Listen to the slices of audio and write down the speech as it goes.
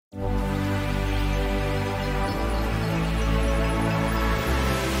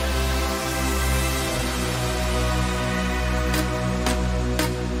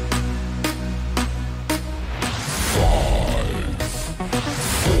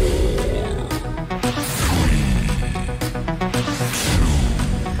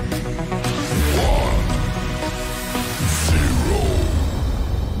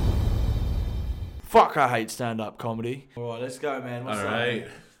Fuck, I hate stand-up comedy. All right, let's go, man. What's All up? right.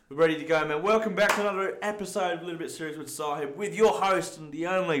 We're ready to go, man. Welcome back to another episode of A Little Bit Serious with Sahib, with your host and the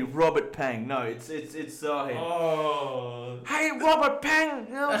only Robert Peng. No, it's Sahib. Oh. Hey, Robert Peng!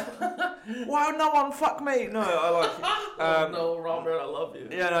 You know, why no one fuck me? No, I like it. No, Robert, I love you.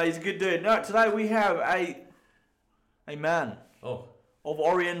 Yeah, no, he's a good dude. No, today we have a man Oh. of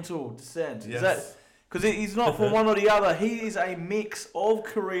Oriental descent. Yes. Is that... Because he's not from one or the other. He is a mix of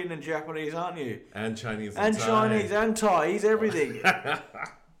Korean and Japanese, aren't you? And Chinese And Thai. Chinese and Thai. He's everything. Yeah,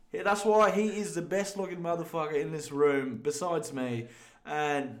 that's why he is the best looking motherfucker in this room, besides me,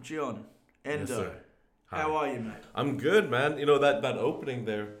 and Jon Endo. Yes, sir. Hi. How are you, mate? I'm good, man. You know, that opening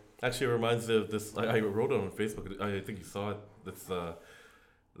there actually reminds me of this. I wrote it on Facebook. I think you saw it.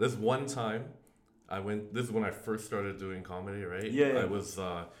 This one time, this is when I first started doing comedy, right? Yeah.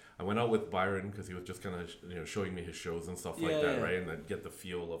 I went out with Byron because he was just kind of showing me his shows and stuff like that, right? And then get the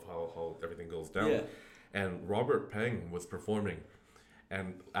feel of how everything goes down. Yeah. And Robert Peng was performing.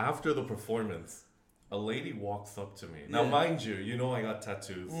 And after the performance, a lady walks up to me. Now, mind you, I got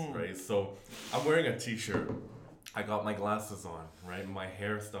tattoos, right? So I'm wearing a t-shirt. I got my glasses on, right? My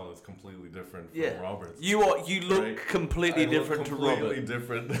hairstyle is completely different from Robert's. You look right? completely different to Robert. Completely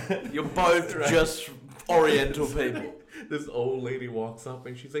different. You're both just Oriental people. This old lady walks up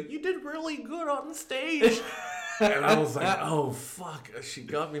and she's like, "You did really good on stage." And I was like, "Oh fuck!" She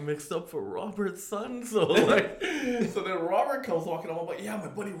got me mixed up for Robert's son. So then Robert comes walking up. I'm like, "Yeah, my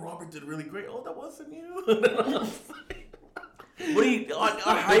buddy Robert did really great." "Oh, that wasn't you." And then I was like,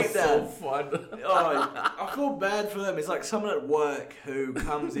 I hate that. So fun. I feel bad for them. It's like someone at work who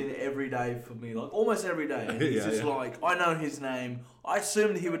comes in every day for me, like almost every day. And he's like, I know his name. I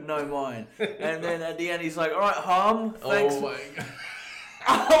assumed he would know mine. And then at the end, he's like, "All right, Hum, thanks." Oh my God.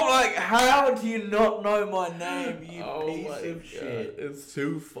 I'm like, how do you not know my name, you piece of shit? It's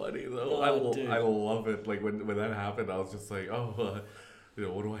too funny though. Dude. I love it. Like when that happened, I was just like,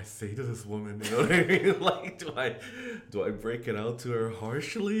 what do I say to this woman? You know what I mean? Like, do I break it out to her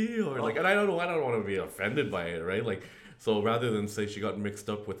harshly or like? And I don't want to be offended by it, right? Like, so rather than say she got mixed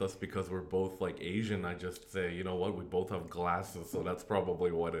up with us because we're both like Asian, I just say, you know what? We both have glasses, so that's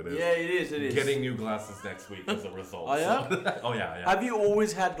probably what it is. Yeah, it is. It is. Getting new glasses next week as a result. Oh yeah. Oh yeah. Have you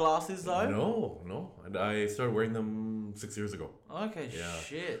always had glasses though? No. And I started wearing them 6 years ago. Okay. Yeah.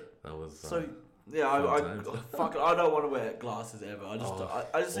 Shit. That was so. Yeah, I don't want to wear glasses ever. I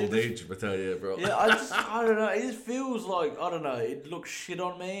just old age, I tell you, bro. Yeah, I don't know. It just feels like, I don't know, it looks shit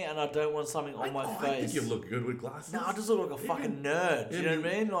on me and I don't want something on my face. I think you look good with glasses. No, I just look like a fucking nerd. Do you know what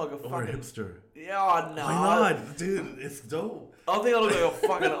I mean? Like a fucking... Or a hipster. Yeah, no. Why not? Dude, it's dope. I think I look like a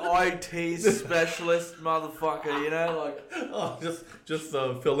fucking IT specialist motherfucker, you know? Like... Oh, just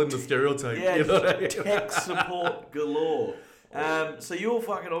fill in the stereotype. Yeah, you know what I mean? tech support galore. So you're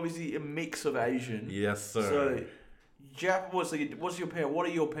fucking obviously a mix of Asian. Yes, sir. So, what's your parent? What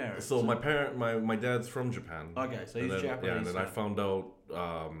are your parents? So my dad's from Japan. Okay, so he's Japanese. Yeah, and then I found out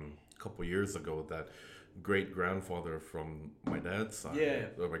a couple years ago that great grandfather from my dad's side,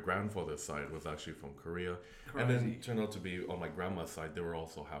 or my grandfather's side, was actually from Korea. Crazy. And then it turned out to be on my grandma's side, they were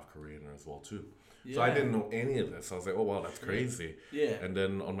also half Korean as well too. Yeah. So I didn't know any of this. I was like, oh wow, that's crazy. Yeah. And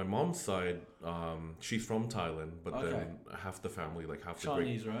then on my mom's side, she's from Thailand, but then half the family, like half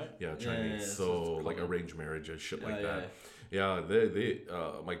Chinese, the right? Yeah, Chinese. Yeah, so like arranged marriages, shit like that. Yeah, they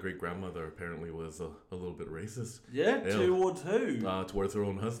my great grandmother apparently was a little bit racist. Yeah, towards who? Towards her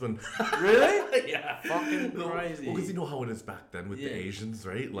own husband. Really? Yeah. Fucking crazy. Well, because you know how it is back then with the Asians,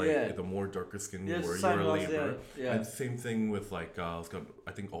 right? Like the more darker skin you were, you were a labor. Yeah. And same thing with like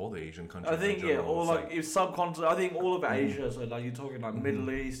I think all the Asian countries. I think all like if subcontinent. I think all of Asia. So like you're talking like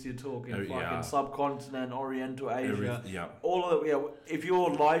Middle East, you're talking fucking subcontinent, Oriental Asia. All of it. Yeah. If you're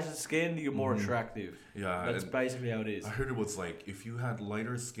lighter skinned, you're more attractive. Yeah. That's basically how it is. I heard it was like if you had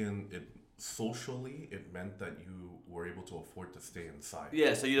lighter skin, socially it meant that you were able to afford to stay inside.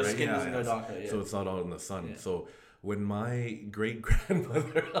 Yeah. So your skin doesn't go darker. Yeah. So it's not out in the sun. Yeah. So when my great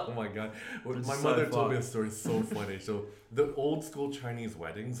grandmother, oh my god, when my mother told me a story, it's so funny. So the old school Chinese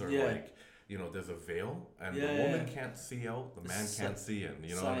weddings are like, there's a veil and the woman can't see out, the man can't see in.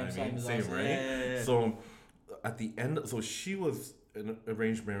 You know what I mean? Same, right? Yeah. So at the end, so she was an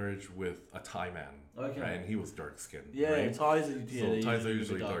arranged marriage with a Thai man. Okay. Right? And he was dark skinned. Yeah, right? Thais are Thais are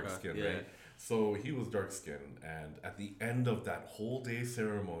usually dark skinned, right? So he was dark skinned, and at the end of that whole day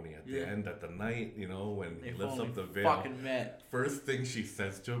ceremony, at the night, when he lifts up the veil, fucking met. First thing she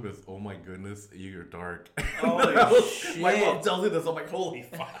says to him is, "Oh my goodness, you're dark." Holy shit! My mom tells me this. I'm like, "Holy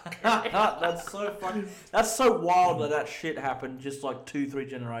fuck!" That's so wild that shit happened just like 2-3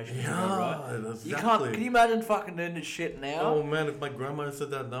 generations ago, right? Exactly. You can't. Can you imagine fucking doing this shit now? Oh man, if my grandma had said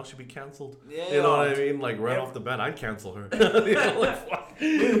that now, she'd be cancelled. Yeah, you know what I mean? Like right off the bat, I'd cancel her. Fuck.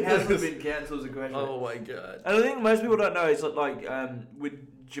 Who hasn't been cancelled is a question. Oh my god. And I think most people don't know is that with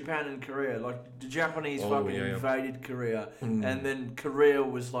Japan and Korea, like the Japanese invaded Korea, and then Korea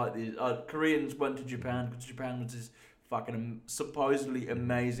was like the Koreans went to Japan because Japan was this fucking supposedly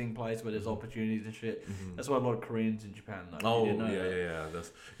amazing place where there's opportunities and shit. That's why a lot of Koreans in Japan. The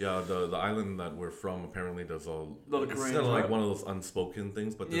island that we're from apparently does a lot of Koreans. It's kind of like one of those unspoken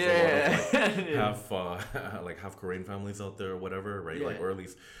things, but there's a lot of half Korean families out there or whatever, right? Like, or at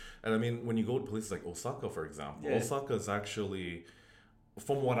least, and I mean, when you go to places like Osaka, for example, Osaka is actually,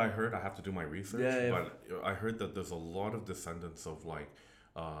 from what I heard, I have to do my research, but I heard that there's a lot of descendants of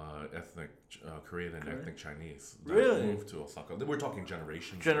ethnic Korean and ethnic Chinese that moved to Osaka. We're talking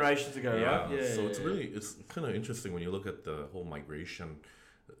generations ago, right? Yeah, so it's kind of interesting when you look at the whole migration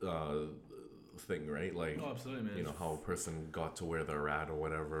thing, right? Like, absolutely, man. How a person got to where they're at or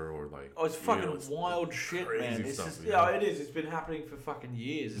whatever, or like, it's fucking wild shit, man. It's stuff, just it is. It's been happening for fucking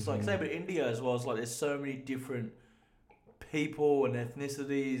years. It's like, say, but India as well. It's like there's so many different people and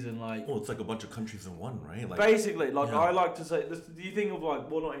ethnicities and it's like a bunch of countries in one, right? Like, basically, I like to say this. Do you think of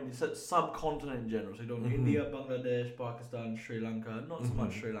not India, subcontinent in general? So you don't India, Bangladesh, Pakistan, Sri Lanka. Not so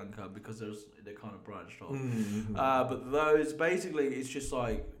much Sri Lanka because they're kind of branched off. But those basically, it's just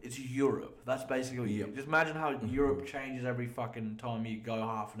like it's Europe. That's basically just imagine how Europe changes every fucking time you go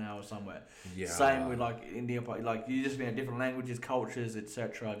half an hour somewhere. Yeah. Same with like India, like you just get different languages, cultures,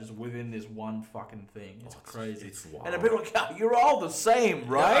 etc. Just within this one fucking thing. It's crazy. It's wild. And the people are like, you're all the same,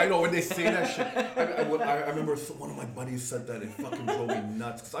 right? Yeah, I know when they say that shit. I remember one of my buddies said that. It fucking drove me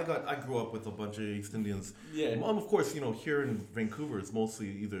nuts because I grew up with a bunch of East Indians. Yeah. Of course, here in Vancouver, it's mostly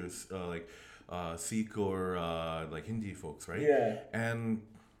either Sikh or like Hindi folks, right? Yeah. And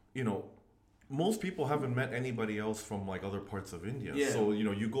most people haven't met anybody else from like other parts of India. Yeah. So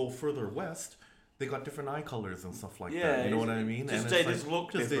you go further west. They got different eye colors and stuff like that. You know what I mean? They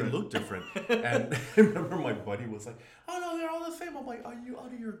look different. They look different. And I remember my buddy was like, "Oh no, they're all the same." I'm like, "Are you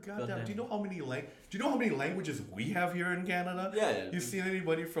out of your goddamn? Do you know how many languages we have here in Canada? Yeah. You seen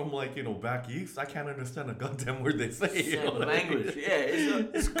anybody from back east? I can't understand a goddamn word they say. Same language. Yeah,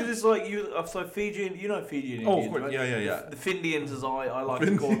 it's because it's like so Fijian. Fijian Indians. Oh, of course. Right? Yeah. The Findians, as I like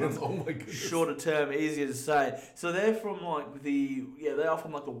to call them. Oh my goodness. Shorter term, easier to say. So they're from they are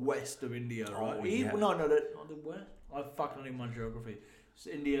from the west of India, right? Oh, yeah. No, the west. I fucking need my geography. It's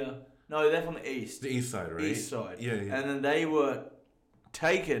India. No, they're from the east. The east side, right? East side. Yeah. And then they were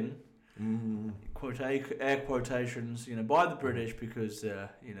taken, air quotations, by the British because they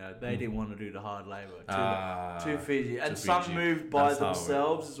didn't want to do the hard labour to Fiji, and some moved by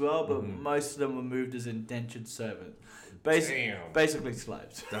themselves as well, but most of them were moved as indentured servants. Basically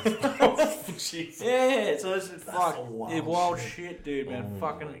slaves. Jesus. Yeah, so it's wild shit, dude, man.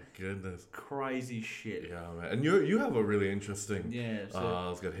 Oh my goodness. Crazy shit. Yeah, man. And you have a really interesting it's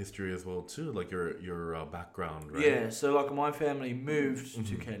got history as well too, like your background, right? Yeah, so like my family moved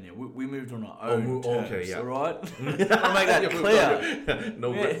to Kenya. We moved on our own terms, okay, yeah. All right? I'll make that clear.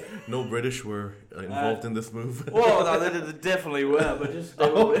 No British were involved in this move. Well, no, they definitely were, but just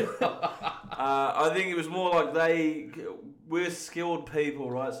I think it was more like we're skilled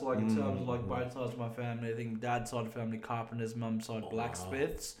people, right? So like in terms of like both sides of my family, I think dad's side of the family carpenters, mum's side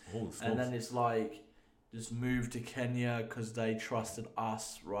blacksmiths, and then it's like just moved to Kenya because they trusted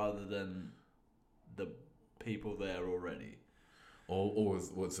us rather than the people there already.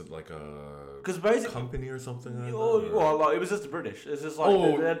 Was it like a company or something like that? Well, it was just the British. It's just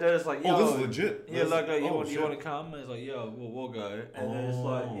like they're just like, yo, this is legit. Yeah, you want to come? And it's like, yo, we'll go. And then it's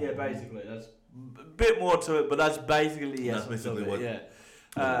like, basically that's a bit more to it, but that's basically that's basically what. Yeah.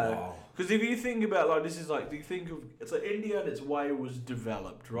 Because if you think about this is do you think of it's like India and its way was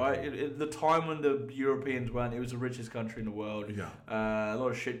developed, right? At the time when the Europeans weren't, it was the richest country in the world. Yeah. A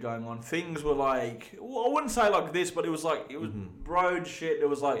lot of shit going on. Things were I wouldn't say like this, but it was road shit. It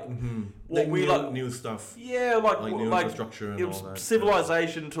was what we new stuff. Yeah, like new infrastructure and it was all that.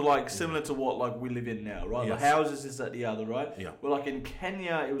 Civilization to similar to what we live in now, right? Yes. The houses is that the other, right? Yeah. Well, in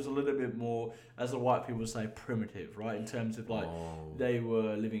Kenya, it was a little bit more, as the white people say, primitive, right? In terms of they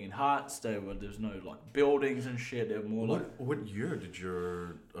were living in huts. There's no buildings and shit. They were more what year did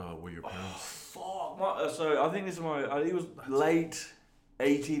were your parents? So I think this is it was late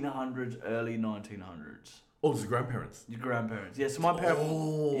 1800s, early 1900s. Oh, it's your grandparents. Your grandparents. Yeah, so my parents...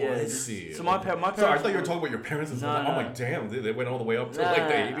 Oh, yeah, I see. So my parents... So I thought you were talking about your parents. No, I'm like, damn, they went all the way up to like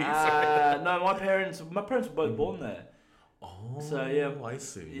the 80s. No, my parents were both born there. Oh, so yeah, I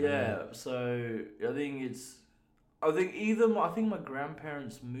see. Yeah, so I think my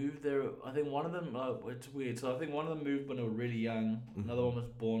grandparents moved there. I think one of them, it's weird. So I think one of them moved when they were really young. Another one was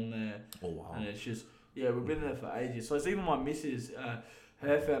born there. Oh, wow. And it's just, yeah, we've been there for ages. So it's even my missus,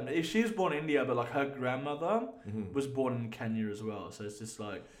 her family. She was born in India, but like her grandmother was born in Kenya as well. So it's just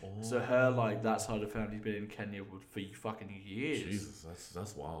like, so her like that side of the family's been in Kenya for fucking years. Jesus,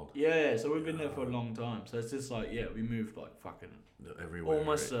 that's wild. Yeah, so we've been there for a long time. So it's just like, yeah, we moved like fucking everywhere.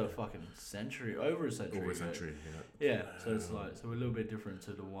 Almost a fucking century, over a century. Over a century, yeah. So it's like, so we're a little bit different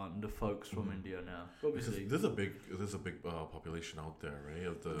to the folks from India now. Obviously, there's a big population out there, right?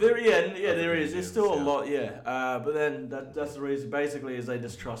 Of the there is. There's still a lot, but then that's the reason. Basically, is they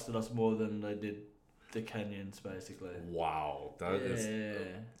just trusted us more than they did the Kenyans, basically. Wow, that is.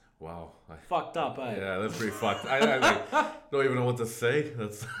 Wow. Fucked up, eh? Yeah, that's pretty fucked. I like, don't even know what to say.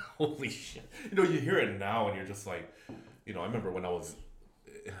 That's holy shit. You hear it now and you're just like, I remember when I was,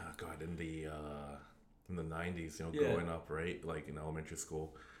 in the 90s, growing up, right? Like in elementary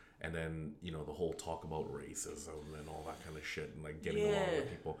school. And then, the whole talk about racism and all that kind of shit and like getting along with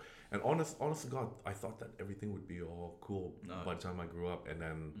people. And honest to God, I thought that everything would be all cool by the time I grew up. And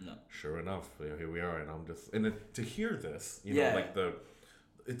then, sure enough, here we are. And I'm just, and then to hear this, like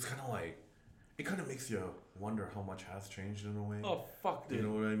it's kind of like, it kind of makes you wonder how much has changed in a way. Oh, fuck, dude. You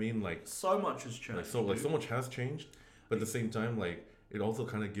know what I mean? Like, so much has changed. So much has changed. But at the same time, like, it also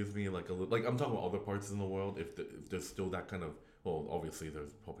kind of gives me like a little, like, I'm talking about other parts in the world. If there's still that kind of, well, obviously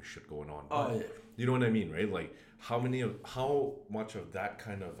there's probably shit going on. Oh, yeah. You know what I mean, right? Like, how much of that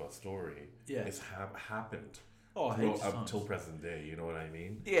kind of a story has happened up till present day, you know what I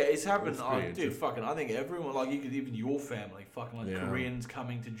mean? Yeah, it's happened. Dude, fucking, I think everyone, like, even your family, fucking, like, Koreans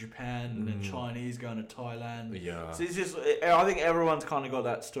coming to Japan and then Chinese going to Thailand. Yeah. So it's just, I think everyone's kind of got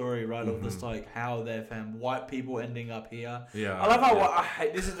that story, right, of just, like, how their white people ending up here. Yeah. I love how, I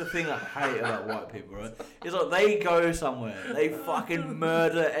hate, this is the thing I hate about white people, right? It's like, they go somewhere, they fucking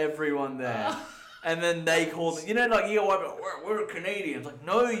murder everyone there. And then they call them, like, we're Canadians. Like,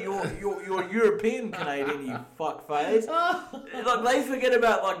 no, you're European Canadian, you fuckface. Like, they forget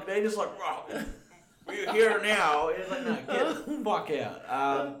about, like, they just like, we're here now. It's like, no, get the fuck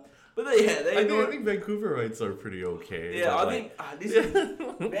out. But I think Vancouverites are pretty okay. Yeah, I think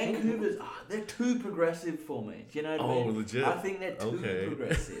Vancouver's, they're too progressive for me. Do you know what I mean? Legit? I think they're too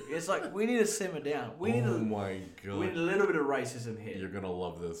progressive. It's like, we need to simmer down. We need my God. We need a little bit of racism here. You're going to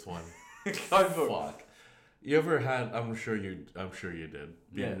love this one. Fuck. You ever had? I'm sure you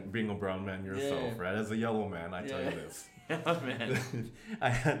did. Being a brown man yourself, right? As a yellow man, I tell you this. Yeah, man. I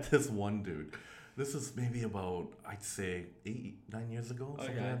had this one dude. This is maybe about, I'd say 8-9 years ago,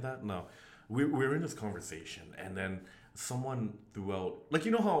 something like that. No, we were in this conversation, and then someone threw out, like,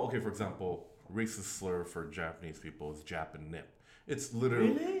 you know how, okay, for example, racist slur for Japanese people is Jap and nip. It's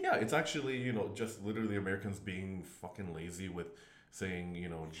literally, it's actually, just literally Americans being fucking lazy with saying,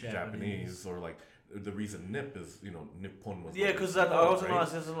 Japanese, or like the reason nip is, Nippon was. Yeah, because I was going to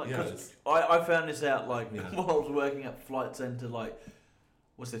ask this, because I found this out like while I was working at Flight Centre, like,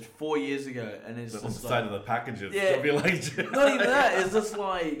 what's it, 4 years ago, and it's just on the side of the packages. Yeah, be like, not even that. It's just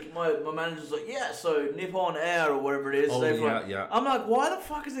like my manager's like, so Nippon Air or whatever it is. I'm like, why the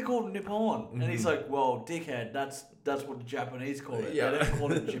fuck is it called Nippon? And he's like, well, dickhead, that's what the Japanese call it. Yeah. They don't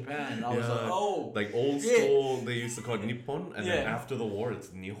call it Japan. I was like, like old school, they used to call it Nippon, and then after the war, it's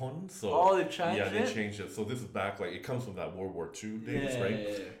Nihon. So they've changed it. Yeah, they changed it. So this is back, like, it comes from that World War II days,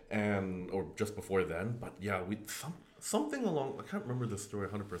 right? And or just before then, but something along, I can't remember the story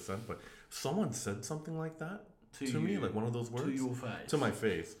 100%, but someone said something like that to me, like one of those words. To your face. To my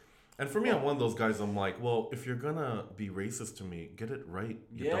face. And for me, I'm one of those guys, I'm like, well, if you're gonna be racist to me, get it right,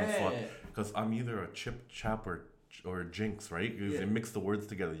 you dumb fuck. Because I'm either a chap or jinx, right? Because they mix the words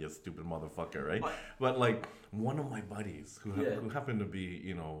together, you stupid motherfucker, right? But like, one of my buddies, who happened to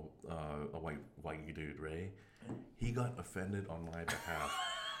be, a white dude, right? He got offended on my behalf.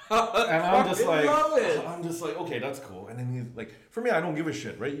 And I'm just like, okay, that's cool. And then he's like, for me, I don't give a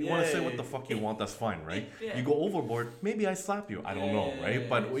shit, right? You want to say what the fuck you want, that's fine, right? You go overboard, maybe I slap you. I don't know, right?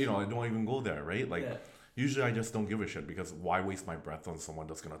 But I don't even go there, right? Like, usually I just don't give a shit, because why waste my breath on someone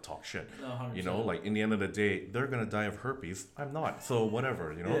that's gonna talk shit? 100%. Like, in the end of the day, they're gonna die of herpes. I'm not, so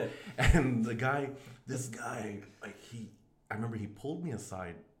whatever, And this guy, like, I remember he pulled me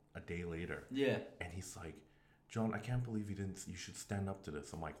aside a day later. Yeah. And he's like, John, I can't believe you should stand up to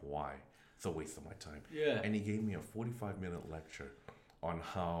this. I'm like, why? It's a waste of my time. Yeah. And he gave me a 45-minute lecture on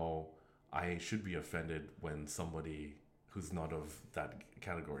how I should be offended when somebody who's not of that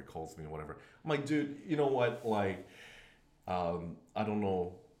category calls me whatever. I'm like, dude, you know what? Like, I don't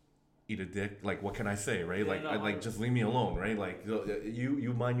know, eat a dick. Like, what can I say, right? Yeah, like, no, just leave me alone, right? Like,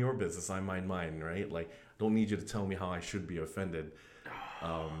 you mind your business, I mind mine, right? Like, don't need you to tell me how I should be offended.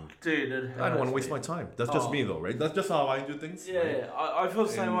 Dude, I don't want to waste my time. That's just me, though, right? That's just how I do things. Yeah, right? I feel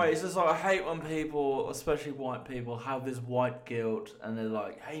the same way. It's just like I hate when people, especially white people, have this white guilt and they're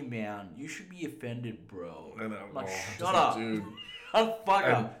like, "Hey man, you should be offended, bro." And I'm like, shut up, dude. Fuck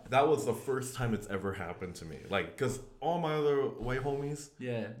And up. that was the first time it's ever happened to me. Like, cause all my other white homies,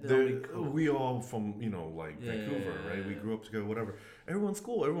 Cool. we all from Vancouver, right? We grew up together, whatever. Everyone's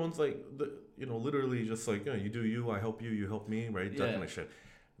cool. Everyone's like, literally just like, you do you, I help you, you help me, right? That kind of shit.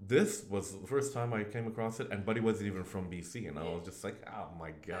 This was the first time I came across it, and Buddy wasn't even from BC, and I was just like, oh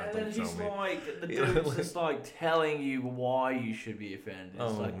my god, And don't then tell he's me. like, the dude's just like telling you why you should be offended.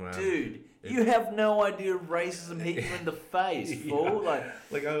 It's like, man. dude, you have no idea racism hit you in the face, fool.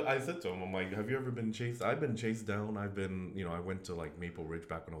 Like I said to him, I'm like, have you ever been chased? I've been chased down. I've been, I went to like Maple Ridge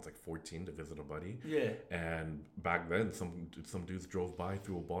back when I was like 14 to visit a buddy. Yeah. And back then, some dudes drove by,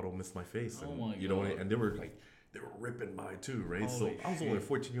 threw a bottle, missed my face, and my God. and they were ripping by too, right? Holy so I was only a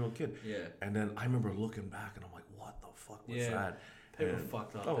 14-year-old kid. Yeah. And then I remember looking back, and I'm like, what the fuck was that? People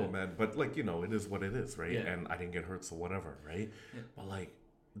fucked up. Oh man, but like it is what it is, right? Yeah. And I didn't get hurt, so whatever, right? Yeah. But like,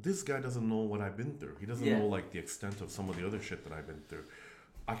 this guy doesn't know what I've been through. He doesn't know like the extent of some of the other shit that I've been through.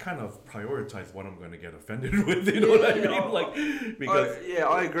 I kind of prioritize what I'm going to get offended with. You know what I mean? Because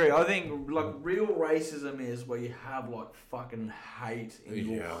I agree. I think like real racism is where you have like fucking hate in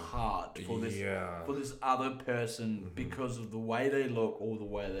your heart for this other person because of the way they look or the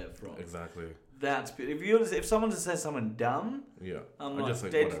way they're from. Exactly. That's if someone just says something dumb, I'm like, just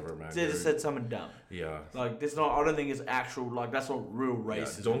like they whatever, man. They just said something dumb. Yeah. Like this not. I don't think it's actual. Like that's not real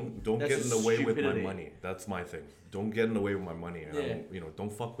racism. Don't get in the way with my stupidity. money. That's my thing. Don't get in the way with my money. And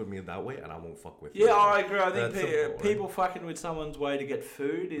don't fuck with me that way, and I won't fuck with you. Yeah, I agree. I think simple, people fucking with someone's way to get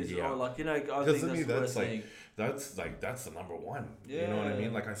food is I think that's like that's the number one. Yeah. You know what I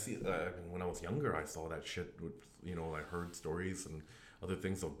mean? Like I see when I was younger, I saw that shit. I heard stories and other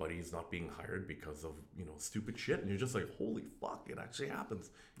things of buddies not being hired because of stupid shit, and you're just like, holy fuck, it actually happens.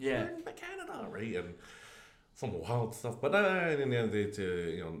 Yeah. Here in Canada, right? And some wild stuff. But in the end of the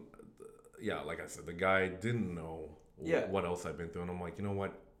day, like I said, the guy didn't know what else I've been through, and I'm like, you know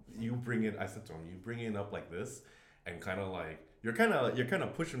what? I said to him, you bring it up like this, and kind of like you're kind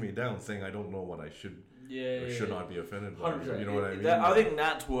of pushing me down, saying I don't know what I should. Should not be offended by. You know what I mean? I think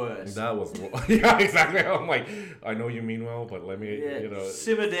that's worse. That was yeah, exactly. I'm like, I know you mean well, but let me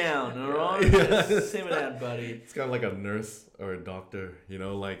simmer down, all right? Simmer down, buddy. It's kind of like a nurse or a doctor, we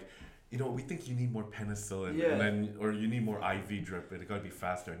think you need more penicillin, and then or you need more IV drip, and it gotta be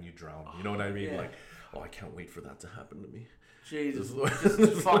faster, and you drown. You know what I mean? Yeah. Like, I can't wait for that to happen to me. Jesus,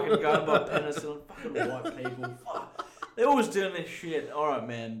 just fucking going by penicillin, fucking white people. Fuck. They're always doing this shit. All right,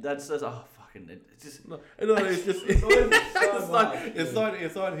 man. That's it's just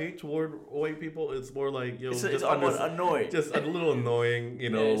it's not hate toward white people. It's more like it's annoyed, just a little annoying.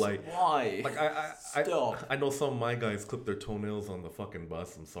 Why? Like I know some of my guys clip their toenails on the fucking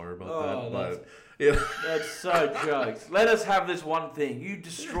bus. I'm sorry about that, but that's so jokes. Let us have this one thing. You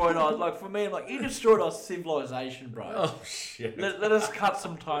destroyed our for me. I'm like, you destroyed our civilization, bro. Oh shit. Let us cut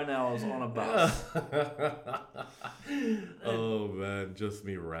some toenails on a bus. Oh man, just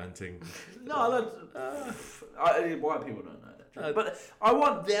me ranting. No, white people don't know that. But I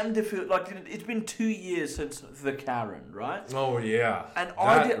want them to feel like it's been 2 years since the Karen, right? Oh yeah, and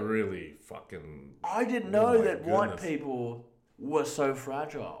really fucking. I didn't know that white people were so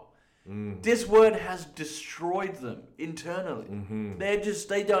fragile. This word has destroyed them internally. Mm-hmm.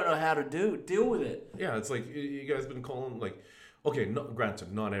 They don't know how to deal with it. Yeah, it's like you guys been calling like. Okay,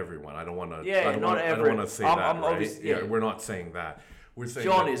 granted, not everyone. I don't want to. Yeah, I don't want to say that. Right? Yeah, we're not saying that. We're saying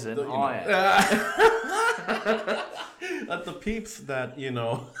John isn't. I am. That the peeps that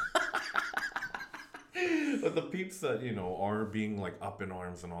but the peeps that are being like up in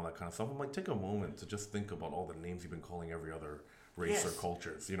arms and all that kind of stuff. I'm like, take a moment to just think about all the names you've been calling every other race or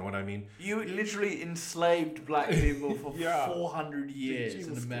cultures. You know what I mean? You literally enslaved black people for 400 years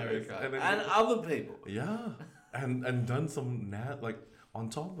in America and other people. Yeah. And done some on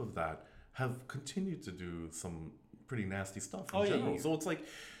top of that have continued to do some pretty nasty stuff in general. So it's like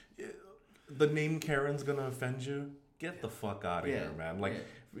the name Karen's gonna offend you. Get the fuck out of here, man. Like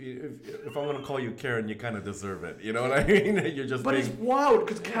if I'm gonna call you Karen, you kind of deserve it. You know what I mean? You're just. But it's wild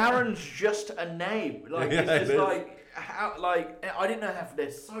because Karen's just a name. Like it's just like how I didn't know how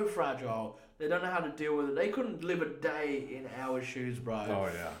they're so fragile They don't know how to deal with it. They couldn't live a day in our shoes, bro. Oh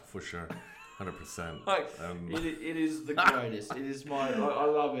yeah, for sure. 100%. Like, it is the greatest. It is I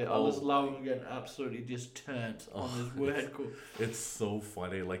love it. I just love him getting absolutely just turned on this word called. It's so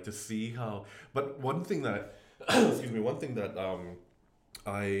funny, like to see how. But one thing that, excuse me,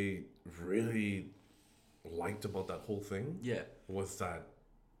 I really liked about that whole thing, was that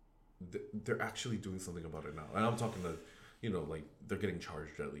they're actually doing something about it now, and I'm talking to. Like they're getting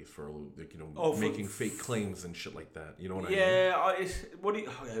charged at least for making fake claims and shit like that. You know what I mean?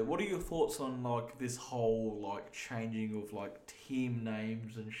 Yeah. What are your thoughts on like this whole like changing of like team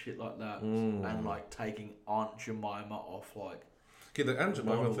names and shit like that, and like taking Aunt Jemima off like? Okay, the Aunt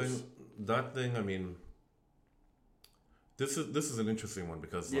Jemima thing. That thing. I mean, this is an interesting one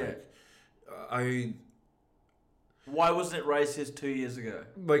because Why wasn't it racist 2 years ago?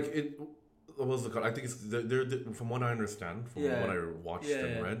 Like it. What was the? I think it's they're from what I understand, from what I watched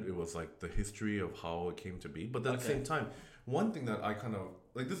and read, it was like the history of how it came to be. But at the same time, one thing that I kind of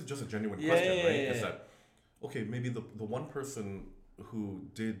like, this is just a genuine question, right? Is that maybe the one person who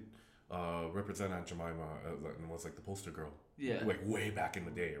did represent Aunt Jemima and was like the poster girl, like way back in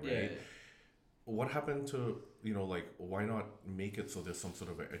the day, right? What happened to like why not make it so there's some sort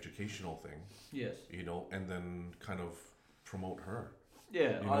of an educational thing? Yes. And then kind of promote her.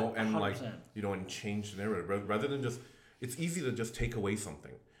 Yeah, and 100%. Like, and change the narrative rather than just. It's easy to just take away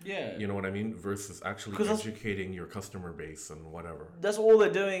something. Yeah. You know what I mean? Versus actually educating your customer base and whatever. That's all they're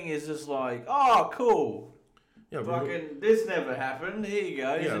doing is just like, oh, cool. Yeah, fucking, this never happened. Here you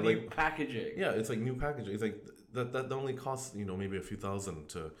go. It's new packaging. Yeah, it's like new packaging. It's like that only costs maybe a few thousand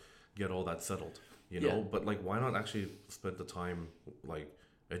to get all that settled. Know, but like, why not actually spend the time like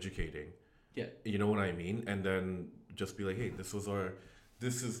educating? Yeah. You know what I mean? And then just be like, hey, this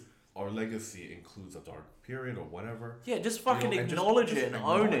is our legacy includes a dark period or whatever. Yeah, just fucking acknowledge it and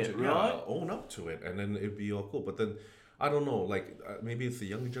own it, right? Own up to it, and then it'd be all cool. But then, I don't know, like maybe it's the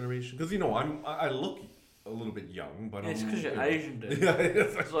younger generation because I look a little bit young, but it's because you're Asian, dude. Yeah,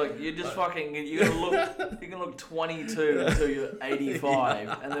 it's like you're just you're gonna look 22 until you're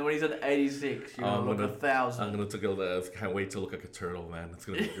 85, and then when he's at 86, you're gonna look 1,000. I'm gonna can't wait to look like a turtle, man. It's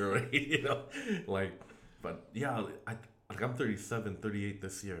gonna be great, But yeah, I'm 37, 38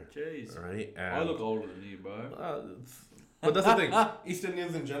 this year. Jeez. Right? And I look older than you, bro. But that's the thing. East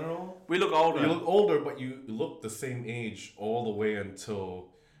Indians in general. We look older. You look older, but you look the same age all the way until,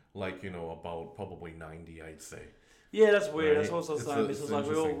 about probably 90, I'd say. Yeah, that's weird. Right? That's also saying. It's just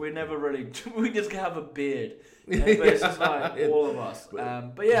like we never really... We just have a beard. But it's just like all of us.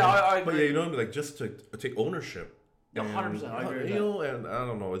 But yeah, I agree. But just to take ownership. Yeah, 100%. I agree with that. And I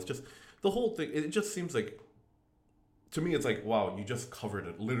don't know. It's just... The whole thing, it just seems like... To me, it's like, wow, you just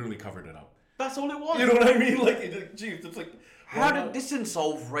literally covered it up. That's all it was. You know what I mean? It's like... This didn't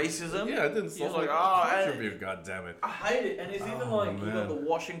solve racism? Yeah, it didn't solve contribute, God damn it. I hate it. And it's even you got the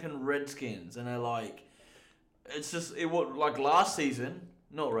Washington Redskins, and they're like... It's just... last season...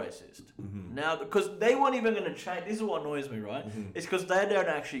 Not racist. Mm-hmm. Now, because they weren't even going to change. This is what annoys me, right? Mm-hmm. It's because they don't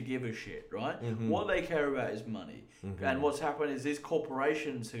actually give a shit, right? Mm-hmm. What they care about is money. Mm-hmm. And what's happened is these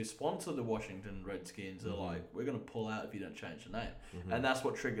corporations who sponsor the Washington Redskins are like, we're going to pull out if you don't change the name. Mm-hmm. And that's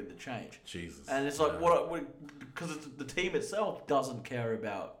what triggered the change. Jesus. And it's because the team itself doesn't care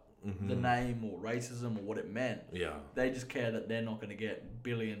about the name or racism or what it meant. Yeah. They just care that they're not going to get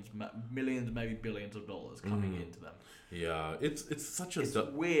millions, maybe billions of dollars coming into them. Yeah, it's such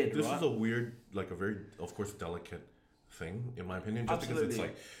a weird. This is a weird, a very, of course, delicate thing in my opinion. Just Absolutely.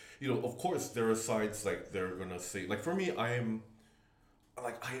 Because it's of course there are sides they're gonna say for me I am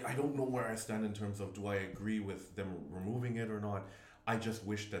I don't know where I stand in terms of do I agree with them removing it or not. I just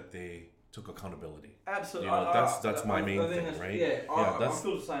wish that they took accountability. Absolutely, that's my main thing, right? Yeah, that's I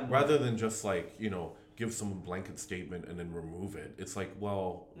feel the same. Rather than just give some blanket statement and then remove it. It's like,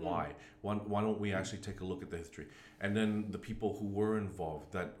 well, why? Why don't we actually take a look at the history? And then the people who were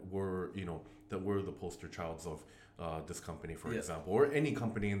involved that were the poster childs of this company, for example, or any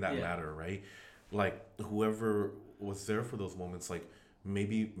company in that matter, right? Like whoever was there for those moments,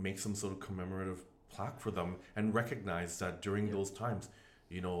 maybe make some sort of commemorative plaque for them and recognize that during those times,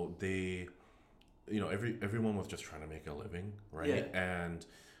 they, everyone was just trying to make a living, right? Yeah. And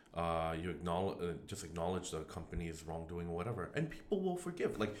you acknowledge the company's wrongdoing or whatever, and people will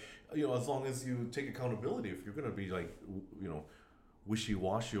forgive. As long as you take accountability. If you're gonna be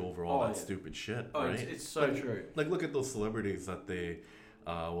wishy-washy over all that stupid shit, right? It's so true. Look at those celebrities that they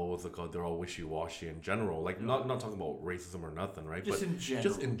what was it called? They're all wishy-washy in general. Like not talking about racism or nothing, right? Just but in general.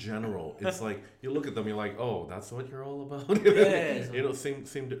 Just in general, it's like you look at them, you're like, oh, that's what you're all about. Same.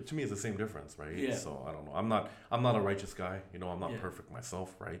 To me, it's the same difference, right? Yeah. So I don't know. I'm not a righteous guy. I'm not perfect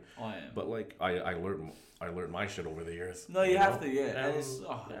myself, right? I am. But like I learned my shit over the years. No, you have to, yeah. And it's,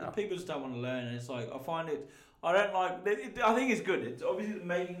 people just don't want to learn, and it's like I find it. I don't like. I think it's good. It's obviously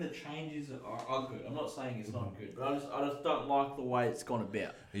making the changes are good. I'm not saying it's not good, but I just don't like the way it's gone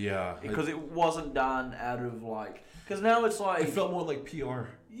about. Yeah. Because it wasn't done out of like. Because now it's like. It felt more like PR.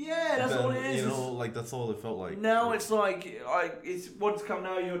 Yeah, that's all it is. Like that's all it felt like. Now it's like it's what's come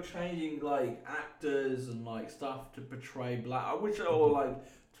now. You're changing like actors and like stuff to portray black, or like.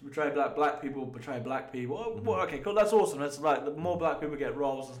 Portray black people, portray black people. Well, okay, cool. That's awesome. That's like the more black people get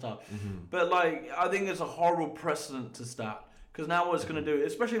roles and stuff. But like, I think it's a horrible precedent to start because now what it's going to do,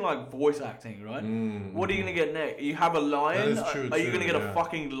 especially like voice acting, right? What are you going to get next? You have a lion. That is true, are you going to get a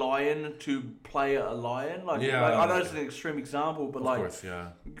fucking lion to play a lion? Like I know it's an extreme example, but of course,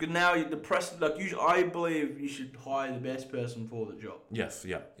 now the precedent. Like, I believe you should hire the best person for the job. Yes.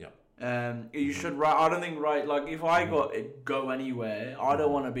 Yeah. You should write. I don't think like if I got it go anywhere, I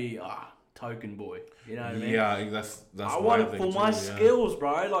don't want to be token boy. You know what I mean? Yeah, that's. I want it for my skills,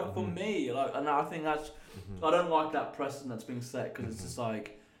 bro. Like for me, like, and I think that's. I don't like that precedent that's being set because it's just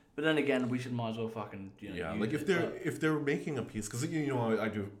like. But then again, we should might as well fucking. Like if they're making a piece, because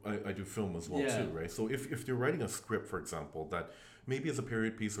I do film as well too, right? So if they're writing a script, for example, that maybe it's a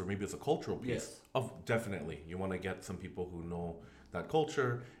period piece or maybe it's a cultural piece, definitely you want to get some people who know that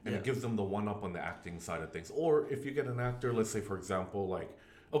culture, and it gives them the one up on the acting side of things. Or if you get an actor, let's say for example, like,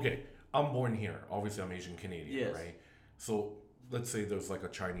 okay, I'm born here. Obviously, I'm Asian Canadian, right? So let's say there's like a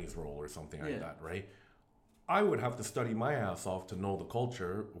Chinese role or something like that, right? I would have to study my ass off to know the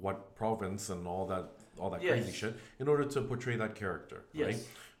culture, what province, and all that crazy shit in order to portray that character, right?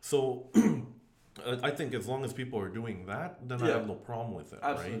 So I think as long as people are doing that, then I have no problem with it,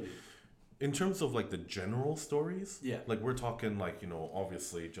 right? In terms of like the general stories, like we're talking like,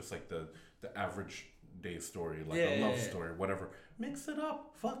 obviously just like the average day story, like a love story, whatever. Mix it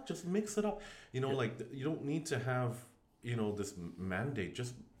up. Fuck, just mix it up. Like you don't need to have, this mandate.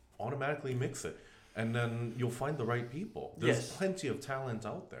 Just automatically mix it. And then you'll find the right people. There's plenty of talent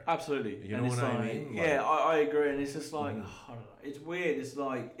out there. Absolutely. You know what I mean? Like, I agree. And it's just like, I don't know. It's weird. It's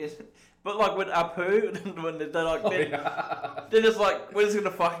like, but like with Apu, when they're like, they're just like, we're just going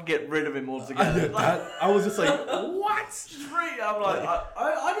to fucking get rid of him altogether. I was just like, what? I'm like,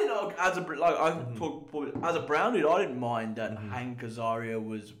 I didn't know, as a brown dude, I didn't mind that Hank Azaria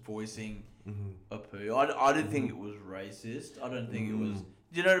was voicing Apu. I didn't think it was racist. I don't think it was.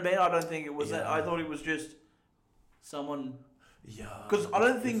 Do you know what I mean? I don't think it was that. I thought it was just someone. Yeah. Because I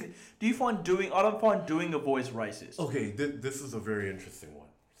don't think. I don't find doing a voice racist. Okay, this is a very interesting one.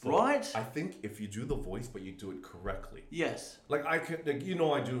 So right? I think if you do the voice, but you do it correctly. Yes. Like I can,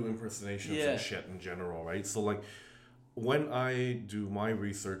 I do impersonations and shit in general, right? So like, when I do my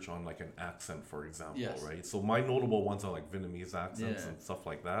research on like an accent, for example, right? So my notable ones are like Vietnamese accents and stuff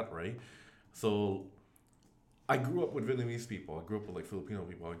like that, right? So I grew up with Vietnamese people. I grew up with like Filipino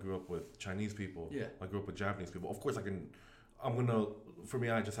people. I grew up with Chinese people. Yeah. I grew up with Japanese people. Of course, for me,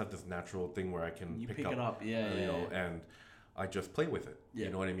 I just have this natural thing where I can pick it up, and I just play with it. Yeah.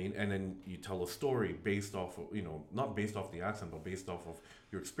 You know what I mean? And then you tell a story based off of, not based off the accent, but based off of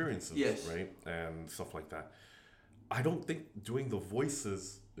your experiences, right? And stuff like that. I don't think doing the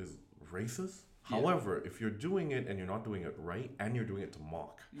voices is racist. Yeah. However, if you're doing it and you're not doing it right, and you're doing it to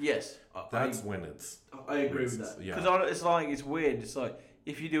mock, that's when it's. I agree with that. Because it's weird. It's like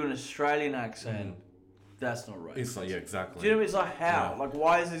if you do an Australian accent, that's not right. It's like exactly. Do you know what I mean? It's like how? Yeah. Like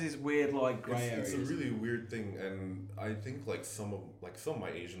why is this weird like grey area? It's a really weird thing, and I think like some of my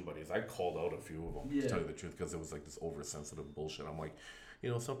Asian buddies, I called out a few of them to tell you the truth because it was like this oversensitive bullshit. I'm like,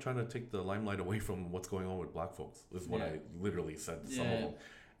 stop trying to take the limelight away from what's going on with black folks. Is what I literally said to some of them.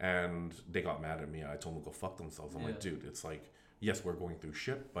 And they got mad at me. I told them to go fuck themselves. I'm like, dude, it's like, yes, we're going through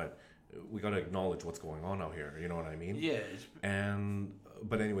shit, but we got to acknowledge what's going on out here. You know what I mean? Yeah.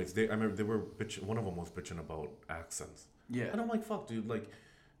 But anyways, I remember they were bitching. One of them was bitching about accents. Yeah. And I'm like, fuck, dude. Like,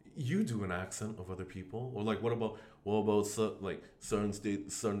 you do an accent of other people, or like, what about certain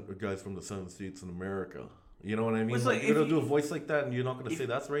guys from the southern states in America? You know what I mean? Well, like you're gonna do a voice like that, and you're not gonna say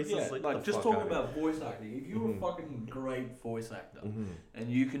that's racist. Yeah, like just talking about voice acting. If you're a fucking great voice actor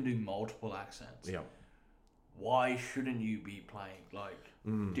and you can do multiple accents, why shouldn't you be playing like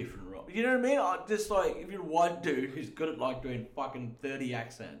different roles? You know what I mean? Just like if you're a white dude who's good at like doing fucking 30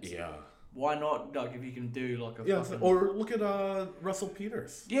 accents, why not? Like if you can do like a fucking... Or look at Russell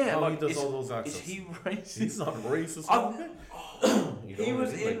Peters. Yeah, how like he does all those accents. Is he racist? He's not racist. You know He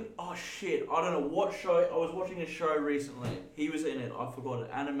was what I mean? in. Like, Oh shit! I don't know what show. I was watching a show recently. He was in it. I forgot it.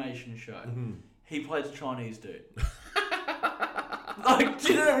 Animation show. mm-hmm. He plays a Chinese dude. Like,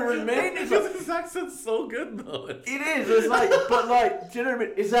 do you know what I mean? It's like, his accent's so good though. it is. It's like, but like, do you know what I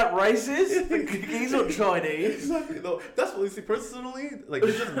mean? Is that racist? Like, he's not Chinese. Exactly. No, that's what you see. Personally, like,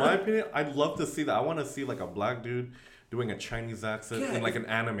 this is my opinion. I'd love to see that. I want to see like a black dude doing a Chinese accent in like an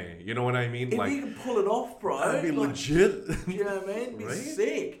anime. You know what I mean? If Like, you can pull it off, bro, that'd be like, legit. Do you know what I mean? It'd be Right?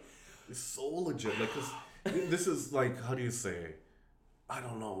 sick. It's so legit. Like, cause this is like, how do you say? I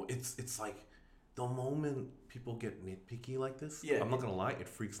don't know. It's like the moment people get nitpicky like this. Yeah. I'm not gonna lie, it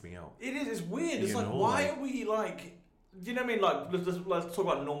freaks me out. It is. It's weird. It's You like, know, why like- are we like? Do you know what I mean? Like, let's talk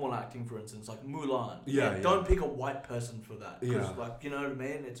about normal acting, for instance, like Mulan. Yeah, yeah. Don't pick a white person for that. 'Cause, Yeah. like, you know what I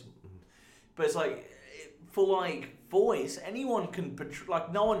mean? It's, but it's like, for like voice, anyone can portray.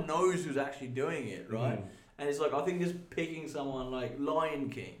 Like, no one knows who's actually doing it, right? Mhm. And it's like, I think just picking someone like Lion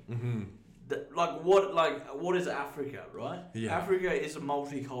King. Mm-hmm. What is Africa, right? Yeah. Africa is a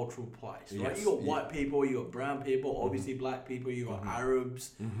multicultural place, right? Yes, You got yeah. white people, you got brown people, obviously black people, you got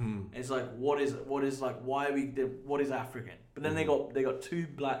Arabs. Mm-hmm. It's like what is like why are we what is African? But then they got two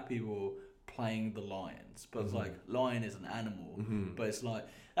black people playing the lions, but it's like lion is an animal, but it's like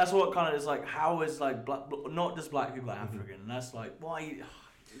that's what kind of is like how is like black, not just black people are African, and that's like why.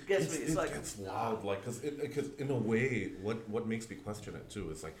 It gets me. It's like gets wild, like because in a way, what makes me question it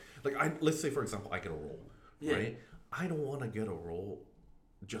too is like let's say for example I get a role, right? I don't want to get a role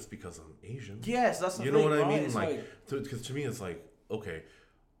just because I'm Asian. Yes, that's the you thing, know what I right? mean. It's Like because to me it's like okay,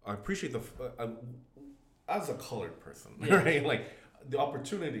 I appreciate as a colored person, right? Like the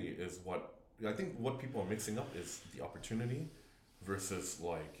opportunity is what I think what people are mixing up is the opportunity versus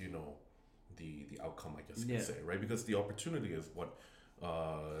like the outcome, I guess you could say, right? Because the opportunity is what.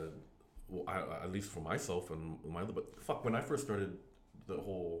 At least for myself and but fuck, when I first started the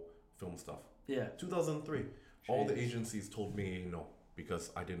whole film stuff, 2003, all the agencies told me no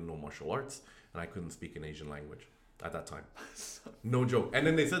because I didn't know martial arts and I couldn't speak an Asian language at that time. No joke. And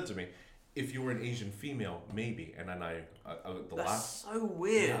then they said to me, if you were an Asian female, maybe. And then that's so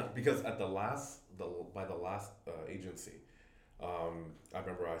weird. because at by the last agency, I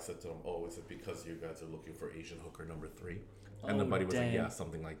remember I said to them, "Oh, is it because you guys are looking for Asian hooker number 3?" And the buddy was like, "Yeah,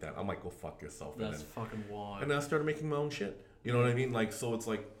 something like that." I'm like, "Go fuck yourself." That's fucking wild. And then I started making my own shit. You know what I mean? Like, so it's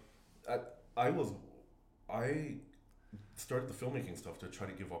like, I started the filmmaking stuff to try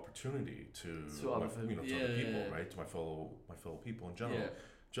to give opportunity to other people, right? To my fellow people in general,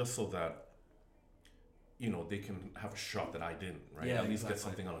 just so that they can have a shot that I didn't, right? At least get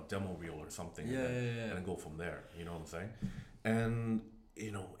something on a demo reel or something, and then go from there. You know what I'm saying? And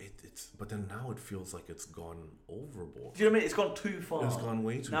it's but then now it feels like it's gone overboard. Do you know what I mean? It's gone too far. It's gone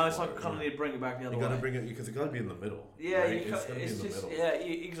way too far. Now it's like kind of need to bring it back the other way. You gotta bring it because it gotta be in the middle. Yeah, right?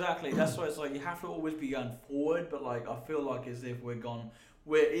 Exactly. That's why it's like you have to always be going forward, but like I feel like as if we're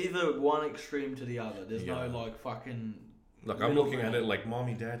either one extreme to the other. There's no like fucking. Look, I'm looking at it like,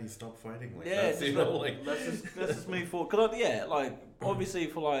 mommy, daddy, stop fighting. Like, yeah, let's just move forward. Cause obviously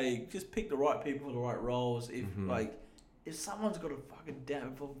for like just pick the right people for the right roles. If someone's got a fucking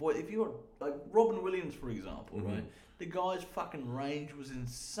damn voice, if you got like Robin Williams for example, right? The guy's fucking range was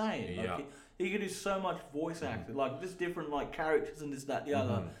insane. Like he could do so much voice acting, like just different like characters and this, that, the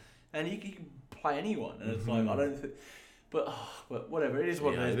other, and he can play anyone. And it's like I don't think. But whatever, it is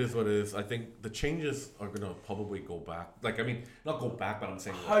what it is. It is what it is. I think the changes are gonna probably go back. Like, I mean, not go back, but I'm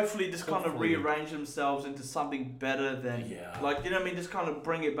saying hopefully just kind of rearrange themselves into something better than like, you know what I mean? Just kind of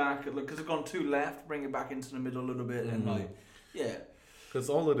bring it back because it's gone too left. Bring it back into the middle a little bit and Because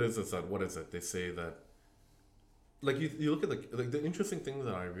all it is that what is it? They say that. Like you look at the interesting thing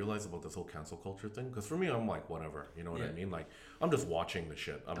that I realize about this whole cancel culture thing. Because for me, I'm like whatever, you know what I mean. Like I'm just watching the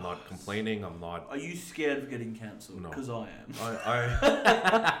shit. I'm not complaining. I'm not. Are you scared of getting cancelled? No, because I am.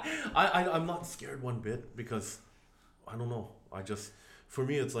 I'm not scared one bit because I don't know. For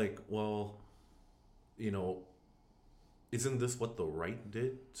me, it's like, well, isn't this what the right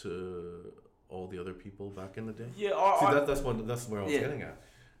did to all the other people back in the day? Yeah, that's where I was getting at.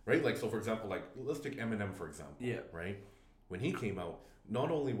 Right? Like, so for example, like, let's take Eminem, for example. Yeah. Right? When he came out,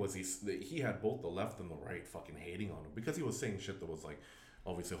 not only was he had both the left and the right fucking hating on him because he was saying shit that was, like,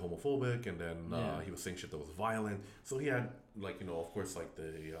 obviously homophobic, and then he was saying shit that was violent. So he had, like, of course, like,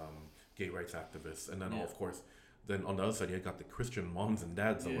 the gay rights activists, and then, of course, then on the other side, you got the Christian moms and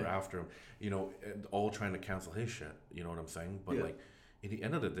dads that were after him, and all trying to cancel his shit. You know what I'm saying? But, like, at the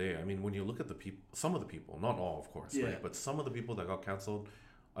end of the day, I mean, when you look at some of the people, not all, of course, right? But some of the people that got canceled,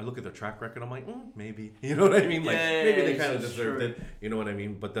 I look at their track record, I'm like, maybe. You know what I mean? Like, maybe they kind of deserved it. You know what I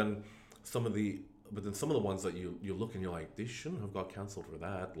mean? But then some of the but then some of the ones that you look and you're like, they shouldn't have got canceled for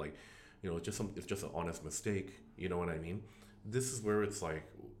that. Like, it's just an honest mistake. You know what I mean? This is where it's like,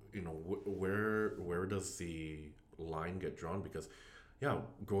 where does the line get drawn? Because, yeah,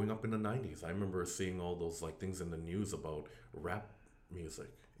 growing up in the 90s, I remember seeing all those like things in the news about rap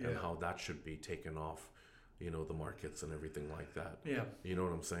music and how that should be taken off, the markets and everything like that. Yeah. You know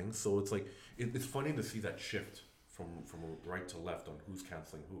what I'm saying? So it's like, it's funny to see that shift from right to left on who's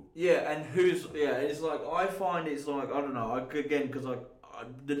canceling who. Yeah, and it's like, I find it's like, I don't know, because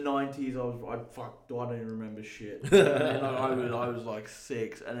the 90s, I don't even remember shit. And then, I was like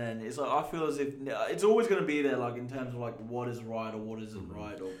 6, and then it's like, I feel as if it's always going to be there, like in terms of like what is right or what isn't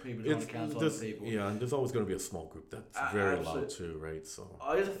right, or people trying to cancel other people. Yeah, and there's always going to be a small group that's very loud too, right? So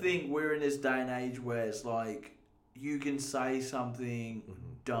I just think we're in this day and age where it's like you can say something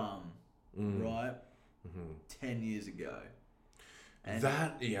dumb, right? 10 years ago. And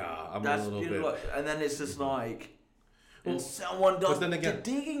I'm a little bit. Like, and then it's just like. And someone does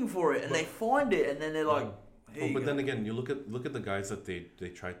digging for it, and they find it, and then they're like, then again, you look at the guys that they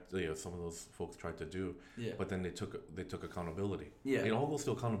tried. Some of those folks tried to do. Yeah. But then they took accountability. Yeah. It all goes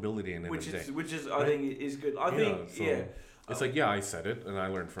to accountability, and which is I think is good. I think it's like I said it, and I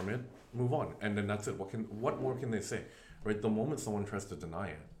learned from it. Move on, and then that's it. What more can they say, right? The moment someone tries to deny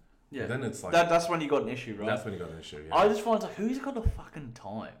it. Yeah. Then it's like that's when you got an issue, right? That's when you got an issue. Yeah. I just find like, who's got the fucking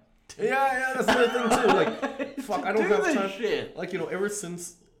time? Yeah, that's the other thing too. Like, fuck, I don't have time. Shit. Like, ever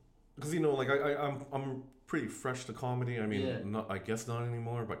since, because like I'm pretty fresh to comedy. I mean, I guess not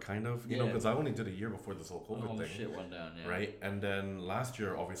anymore, but kind of. Because I only did a year before this whole COVID thing. Shit went down. Yeah. Right, and then last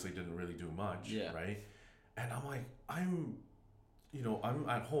year obviously didn't really do much. Yeah. Right, and I'm like, I'm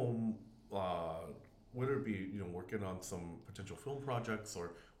at home. Whether it be working on some potential film projects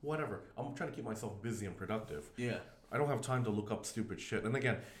or whatever, I'm trying to keep myself busy and productive. Yeah. I don't have time to look up stupid shit. And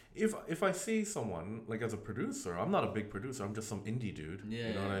again, if I see someone, like as a producer, I'm not a big producer, I'm just some indie dude. Yeah,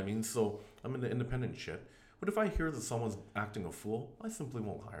 you know what I mean? So I'm in the independent shit. But if I hear that someone's acting a fool, I simply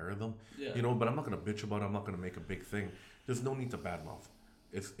won't hire them. Yeah. But I'm not going to bitch about it. I'm not going to make a big thing. There's no need to badmouth.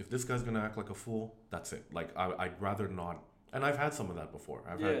 If this guy's going to act like a fool, that's it. Like, I'd rather not. And I've had some of that before.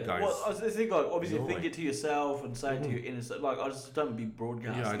 I've had guys. Well, I think like obviously think it to yourself and say it to your innocent. Like I just don't be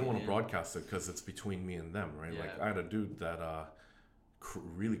broadcasting. Yeah, I don't want to broadcast it because it's between me and them, right? Yeah. Like I had a dude that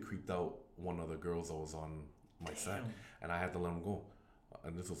really creeped out one of the girls that was on my set, and I had to let him go.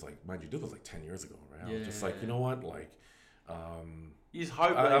 And this was like, mind you, this was like 10 years ago, right? I was just like, you know what, like. You just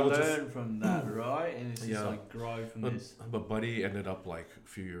hope they learn from that, right? And it's just like grow from this. But Buddy ended up like a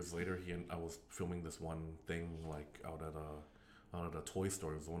few years later. I was filming this one thing like out at a toy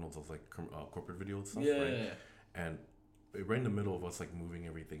store. It was one of those like corporate video stuff, right? And right in the middle of us like moving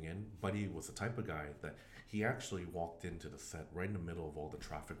everything in, Buddy was the type of guy that he actually walked into the set right in the middle of all the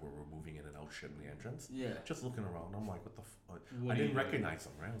traffic where we're moving in and out shit in the entrance. Yeah. Just looking around. I'm like, what the fuck? I didn't recognize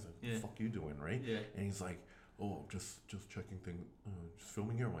him, right? I was like, what the fuck you doing, right? Yeah. And he's like, oh, just checking things, just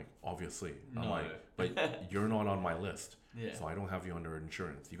filming here. I'm like, obviously. I'm like, but you're not on my list. Yeah. So I don't have you under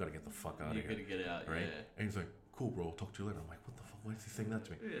insurance. You got to get the fuck out of here. You got to get out, right? Yeah. And he's like, cool, bro. I'll talk to you later. I'm like, what the fuck? Why is he saying that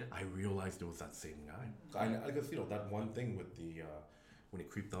to me? Yeah. I realized it was that same guy. I guess, that one thing with the, when he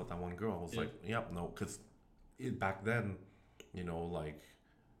creeped out that one girl, I was like, yep, no. Because back then, like,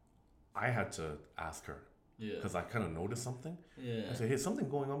 I had to ask her. Yeah. Because I kind of noticed something. Yeah. I said, hey, something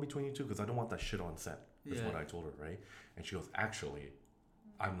going on between you two? Because I don't want that shit on set. That's what I told her, right? And she goes, actually,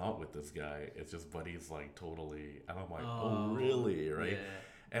 I'm not with this guy. It's just Buddy's like totally. And I'm like, oh really? Right?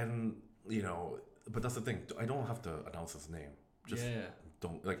 Yeah. And, but that's the thing. I don't have to announce his name. Just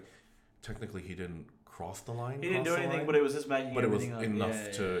don't, like, technically he didn't cross the line. He didn't do anything, but it was just making everything up. But it was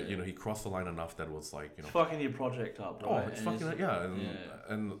enough to, he crossed the line enough that it was like, It's fucking your project up, right? Oh, it's fucking,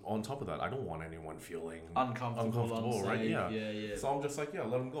 and on top of that, I don't want anyone feeling uncomfortable, right? Yeah. So I'm just like,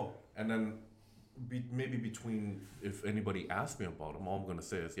 let him go. And then maybe between, if anybody asks me about him, all I'm going to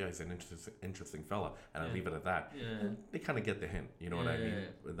say is, he's an interesting fella, and I leave it at that. Yeah. And they kind of get the hint, you know what I mean?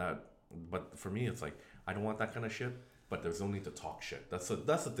 But for me, it's like, I don't want that kind of shit. But there's no need to talk shit. That's the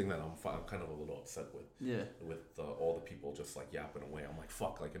thing that I'm kind of a little upset with. Yeah. With all the people just like yapping away. I'm like,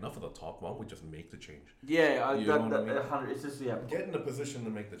 fuck, like enough of the talk. Why don't we just make the change? Yeah, it's just get in a position to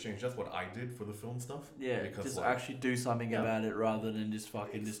make the change. That's what I did for the film stuff. Yeah, because just actually do something about it rather than just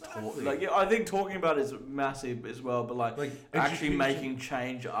fucking just talk. Like, I think talking about it is massive as well. But like actually making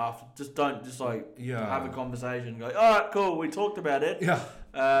change after. Just don't have a conversation. And go, all right, cool. We talked about it. Yeah.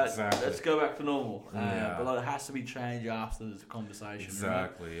 Exactly. Let's go back to normal. But like, it has to be changed after the conversation.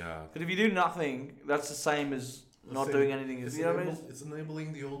 Exactly, right? Yeah. Because if you do nothing, that's the same as not doing anything. You know what I mean? It's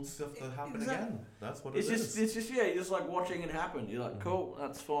enabling the old stuff to happen again. That's what it's just you're just like watching it happen. You're like, cool,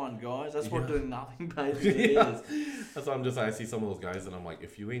 that's fine, guys. That's what doing nothing basically is. That's why I see some of those guys and I'm like,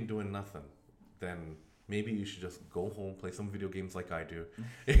 if you ain't doing nothing, then maybe you should just go home, play some video games like I do.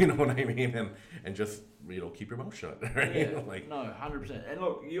 You know what I mean? And just, keep your mouth shut. Right? Yeah, no, 100%. And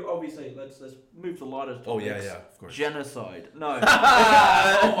look, you obviously, let's move to lighter topics. Oh, yeah, of course. Genocide. No.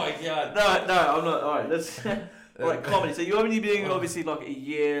 Oh, my God. No, I'm not. All right, let's... Like comedy. So you only been obviously like a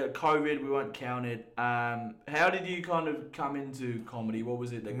year. COVID, we won't count it. How did you kind of come into comedy? What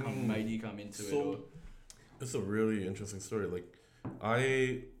was it that made you come into it? Or? It's a really interesting story. Like,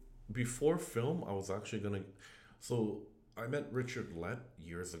 before film, I was actually gonna. So I met Richard Lett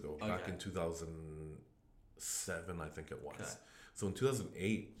years ago, back in 2007, I think it was. Okay. So in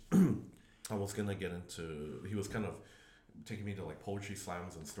 2008, I was gonna get into. He was kind of taking me to like poetry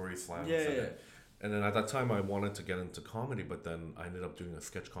slams and story slams. And then at that time, I wanted to get into comedy, but then I ended up doing a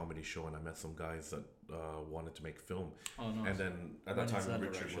sketch comedy show, and I met some guys that wanted to make film. Oh, nice. And then at that time,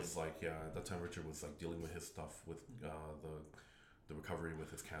 Richard was like dealing with his stuff with the recovery with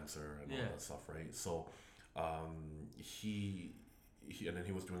his cancer and all that stuff, right? So he and then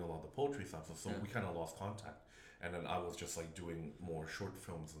he was doing a lot of the poetry stuff, so we kind of lost contact. And then I was just like doing more short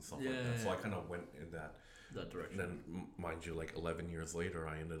films and stuff like that. So I kind of went in that direction. And then, mind you, like 11 years later,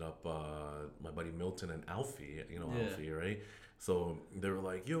 I ended up my buddy Milton and Alfie, Alfie, right? So they were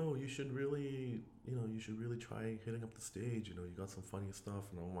like, "Yo, you should really try hitting up the stage. You got some funny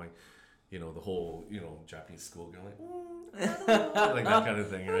stuff." And I'm like, the whole Japanese schoolgirl, like, like that kind of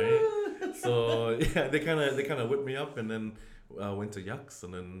thing, right? So yeah, they kind of whipped me up, and then went to Yucks,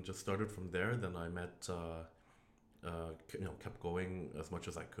 and then just started from there. Then I met. Kept going as much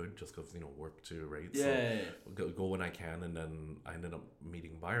as I could just because work too, right? Go when I can, and then I ended up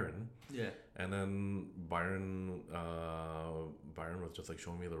meeting Byron. Yeah. And then Byron was just like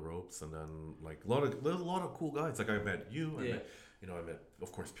showing me the ropes, and then like there's a lot of cool guys. Like I met you, I met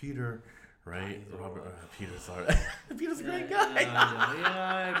of course Peter, right? Robert Peter's Peter's a great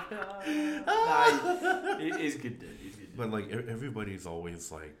guy. He's good, dude. He's good. But like everybody's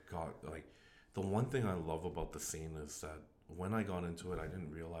always like got like. The one thing I love about the scene is that when I got into it, I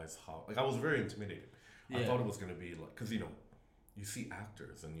didn't realize how... Like, I was very intimidated. I thought it was going to be like... Because, you see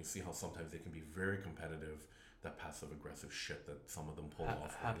actors and you see how sometimes they can be very competitive, that passive-aggressive shit that some of them pull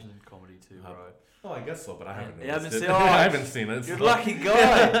off. Happens in comedy too, right? Oh, I guess so, but I haven't noticed it. I haven't seen it. You're a lucky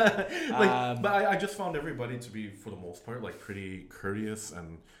guy. But I just found everybody to be, for the most part, like, pretty courteous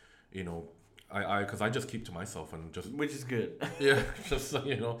and, because I just keep to myself and just... Which is good. Yeah, just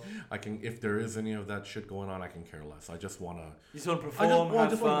so I can... If there is any of that shit going on, I can care less. I just want to... You just want to perform,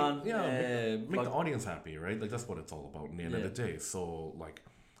 have fun. Make the audience happy, right? Like, that's what it's all about in the end of the day. So, like,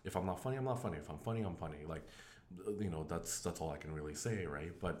 if I'm not funny, I'm not funny. If I'm funny, I'm funny. Like, that's all I can really say,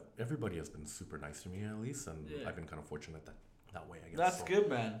 right? But everybody has been super nice to me, at least, and I've been kind of fortunate that way, I guess. That's good,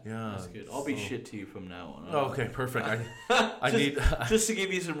 man. Yeah. That's good. I'll be shit to you from now on. Oh, okay, perfect. Just to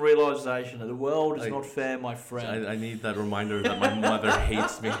give you some realization that the world is not fair, my friend. I need that reminder that my mother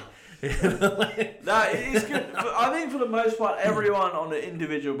hates me. No, it's good. I think for the most part, everyone on an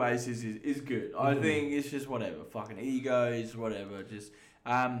individual basis is good. I think it's just whatever, fucking egos, whatever. Just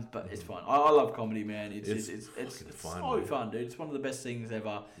but it's fun. I love comedy, man. It's fun, so fun, dude. It's one of the best things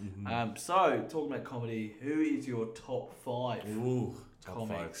ever. So talking about comedy, who is your top 5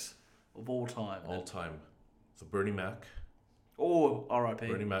 comics of all time? All time. So Bernie Mac. Oh, R.I.P.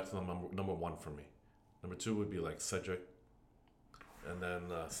 Bernie Mac's number 1 for me. Number 2 would be like Cedric, and then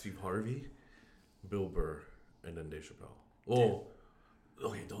Steve Harvey, Bill Burr, and then Dave Chappelle. Oh,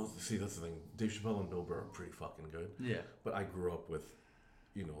 okay. That's the thing. Dave Chappelle and Bill Burr are pretty fucking good. Yeah. But I grew up with.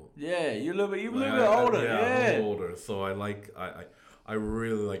 Yeah, you're a little bit older. I'm a little older, so I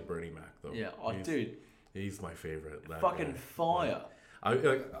really like Bernie Mac though. Yeah, dude, he's my favorite. Fucking fire.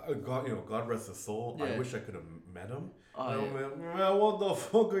 God rest his soul. Yeah. I wish I could have met him. Man, what the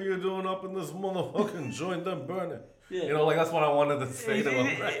fuck are you doing up in this motherfucking joint? Then burn it. Yeah. That's what I wanted to say to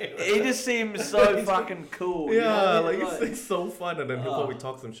him. Right? He just seems so fucking cool. Yeah, he's so fun. And then he'll probably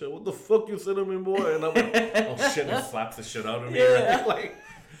talk some shit. What the fuck you said to me, boy? And I'm like, oh shit, and slaps the shit out of me. Yeah. Right? Like,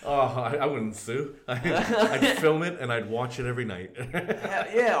 I wouldn't sue. I'd film it and I'd watch it every night.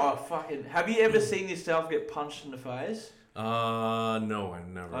 Have you ever seen yourself get punched in the face? No, I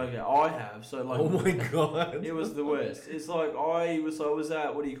never. Okay, I have. So like, oh my god, it was the worst. It's like I was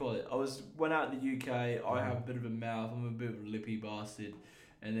at, what do you call it? Went out in the UK. I have a bit of a mouth. I'm a bit of a lippy bastard,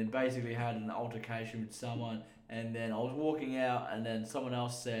 and then basically had an altercation with someone. And then I was walking out, and then someone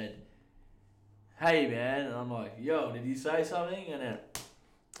else said, "Hey man," and I'm like, "Yo, did you say something?" And then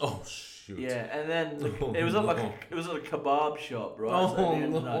Oh shoot. Yeah, and then it was at it was at a kebab shop, right? Oh So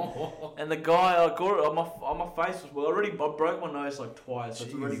no. and the guy, I got it on my face was I broke my nose like twice, so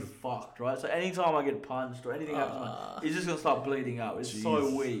it's already fucked, right? So anytime I get punched or anything happens, it's just gonna start bleeding out. It's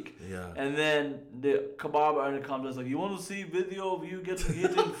so weak. Yeah. And then the kebab owner comes and is like, "You want to see video of you getting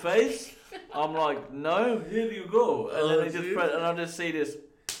hit in the face?" I'm like, "No, here you go." And then they just press, and I just see this.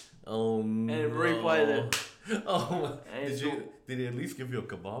 Oh no. And it replayed it. Oh, did he at least give you a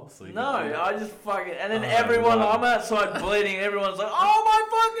kebab? So you no, I just fucking... And then everyone... I'm outside bleeding and everyone's like, "Oh my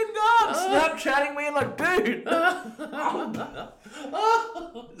fucking God!" Snapchatting me and like, dude!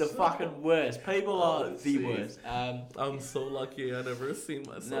 The fucking worst. People are the worst. I'm so lucky I never seen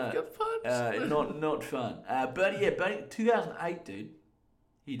myself get punched. Not fun. Bernie, 2008, dude.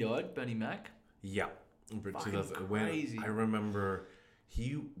 He died, Bernie Mac. Yeah. Crazy. I remember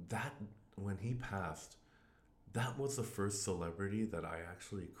when he passed, that was the first celebrity that I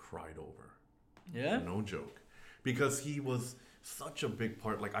actually cried over. Yeah? No joke. Because he was such a big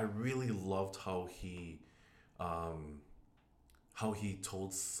part. Like, I really loved how he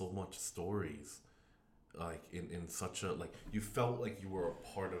told so much stories. Like, in such a, like, you felt like you were a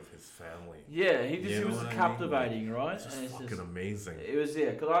part of his family. Yeah, he was captivating, right? It's just fucking amazing. It was,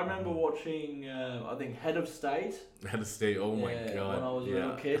 because I remember watching, I think, Head of State. Head of State, oh my God. When I was a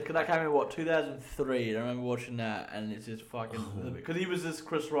little kid. Because that came in, 2003. I remember watching that, and it's just fucking... Because he was this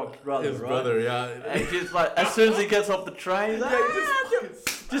Chris Rock's brother, his brother, yeah. And just like, as soon as he gets off the train, he's like,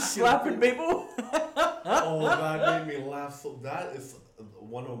 just slapping people. Oh, that made me laugh. So that is...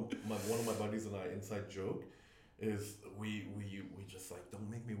 One of my buddies and I inside joke is we just like, don't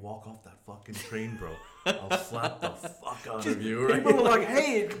make me walk off that fucking train, bro. I'll slap the fuck out of you. Right? People are like,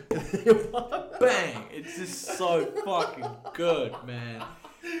 "Hey," bang! It's just so fucking good, man.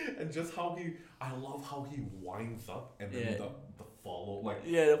 And just I love how he winds up and then the follow, like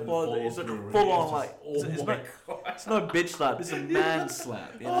the follow. It's like a full on like. It's no bitch slap. It's a man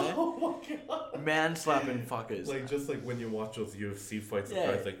slap. You know? Oh my God. Man slapping fuckers. Like just like when you watch those UFC fights, the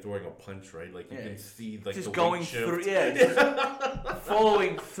guys like throwing a punch, right? Like you can see like just the going through. Yeah, just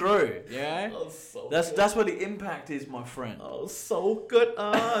following through. Yeah. Oh, so that's where the impact is, my friend. Oh, so good.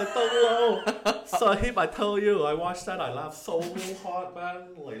 Don't know. Sahib, I tell you, I watched that. I laughed so hard, man.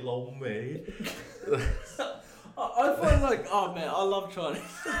 Like low me. I find like, oh man, I love Chinese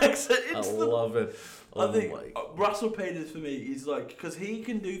accent. Love it. I think Russell Peters for me is like, because he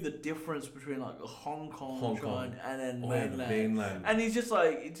can do the difference between like Hong Kong China, and then mainland. And he's just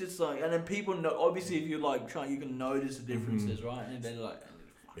like, and then people know, obviously if you like China, you can notice the differences, right? And they're like,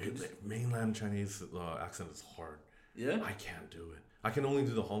 mainland Chinese accent is hard. Yeah? I can't do it. I can only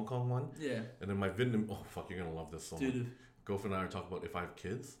do the Hong Kong one. Yeah. And then my Vietnam, oh fuck, you're gonna love this so much. Girlfriend and I are talking about if I have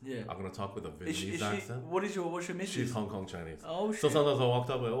kids. Yeah. I'm gonna talk with a Vietnamese accent. What's your missus? She's Hong Kong Chinese. Oh shit. So sometimes I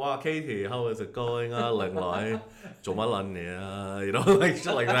walked up with, "Wow, Katie, how is it going? 靚女，做乜撚嘢啊?" You know, like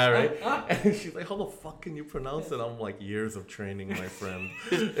shit like that, right? And she's like, "How the fuck can you pronounce it?" I'm like, years of training, my friend.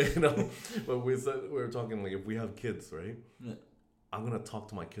 You know, but we were talking like if we have kids, right? Yeah. I'm gonna talk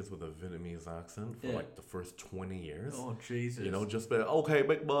to my kids with a Vietnamese accent for like the first 20 years. Oh Jesus. You know, just be okay,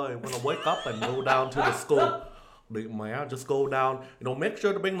 big boy, when I wake up and go down to the school. Just go down, you know, make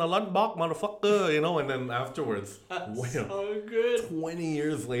sure to bring the lunchbox, motherfucker, you know, and then afterwards, so good. 20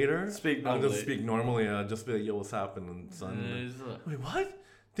 years later, I'll just speak normally. I'll just be like, "Yo, what's happening, son?" Wait, what?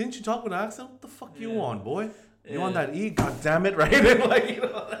 Didn't you talk with an accent? What the fuck you want, boy? You want that E? God damn it, right? And like, you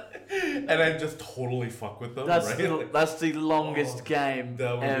know, and I just totally fuck with them, right? That's the longest game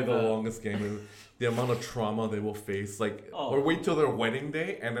That would ever. be the longest game. The amount of trauma they will face, like, or wait till their wedding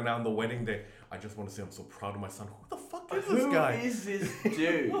day, and then on the wedding day, I just want to say I'm so proud of my son. Who the fuck is this guy? Who is this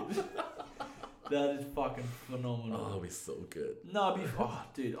dude? That is fucking phenomenal. Oh, that'll be so good. No,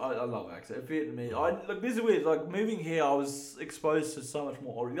 dude, I love accent. Vietnamese. Look, this is weird. Like moving here, I was exposed to so much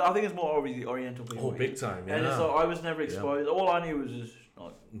more. I think it's more obviously Oriental people. Oh, big time. Yeah. And so I was never exposed. All I knew was just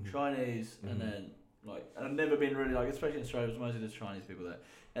like Chinese, and then like, and I've never been really like, especially in Australia, it was mostly just Chinese people there.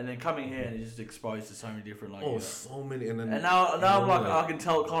 And then coming here and just exposed to so many different like. So many, and now I'm like, I can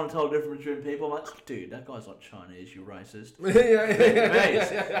kind of tell the difference between people. I'm like, dude, that guy's not Chinese, you racist.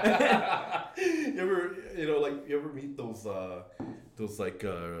 yeah. You ever meet those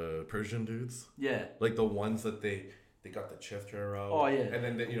Persian dudes? Yeah. Like the ones that they got the chest hair out. Oh yeah. And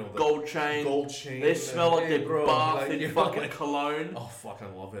then the gold chain. They smell like they bathed in fucking cologne. Oh fuck, I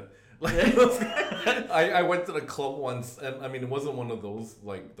love it. Like, I went to the club once, and I mean, it wasn't one of those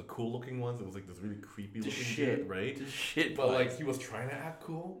like the cool looking ones. It was like this really creepy looking shit, right? The shit. But like he was trying to act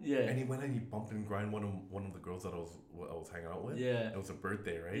cool. Yeah. And he went and he bumped and grind one of the girls that I was hanging out with. Yeah. It was her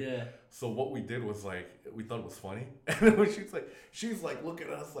birthday, right? Yeah. So what we did was like we thought it was funny, and then she's like look at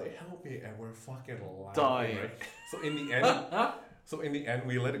us like help me, and we're fucking laughing, dying. right? So in the end,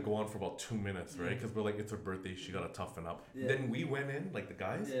 we let it go on for about 2 minutes, right? Because we're like, it's her birthday, she gotta toughen up. Yeah. Then we went in, like the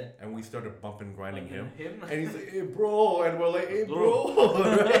guys, and we started bumping, grinding him. And he's like, hey, bro. And we're like, hey, bro.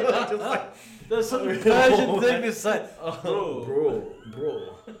 Right? Like, just like, there's such a Persian thing to say.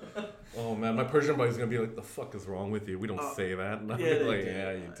 Bro. Oh man, my Persian buddy's gonna be like, the fuck is wrong with you? We don't say that. And I'm like,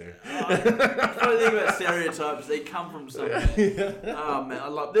 yeah, you do. The funny thing about stereotypes, they come from somewhere. Oh man, I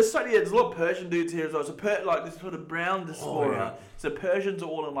love. There's a lot of Persian dudes here as well. So like this sort of brown diaspora. So Persians are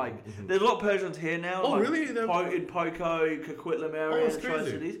all in like. There's a lot of Persians here now. Oh like, really? In Poco, Coquitlam area, that's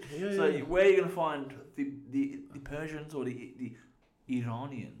crazy. cities. Yeah, so where are you gonna find the Persians or the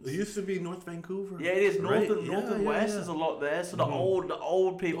Iranians? It used to be North Vancouver. Yeah, it is north right? and west. Yeah. There's a lot there. So the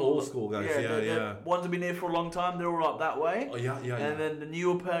old people, the old school guys. Yeah. Ones have been here for a long time. They're all up that way. Oh yeah. And then the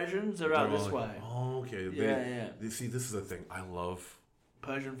newer Persians are out this way. Oh okay. Yeah. See, this is the thing. I love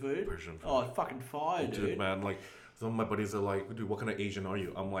Persian food. Oh, fucking fire, dude. Man, like some of my buddies are like, dude, what kind of Asian are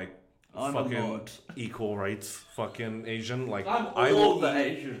you? I'm like, I'm fucking equal rights, fucking Asian. Like I'm I all will the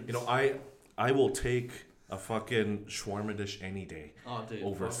eat, Asians. You know, I will take a fucking shawarma dish any day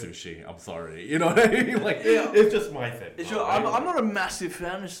over sushi. I'm sorry. You know what I mean? Like, it's just my thing. I'm not a massive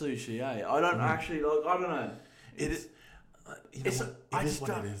fan of sushi, eh? I don't actually, like, I don't know. It is. It is what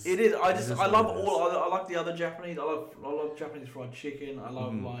it is. It is. I love I like the other Japanese. I love Japanese fried chicken. I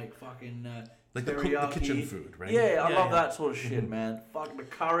love like fucking like the kitchen food, right? Yeah, I love that sort of shit, man. Fuck the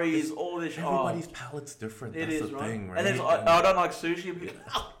curries, all this. Everybody's palate's different. That's the thing, right? And then I don't like sushi.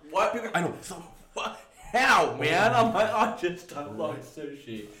 White people. I know. How, man? I'm like, I just don't like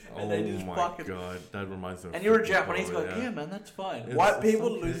sushi. And they just fucking. Oh my god, that reminds me of. And you're a Japanese guy, yeah, man, that's fine. White people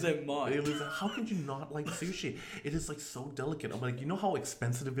lose their mind. How could you not like sushi? It is like so delicate. I'm like, you know how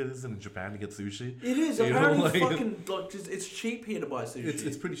expensive it is in Japan to get sushi? It is. Apparently, it's cheap here to buy sushi.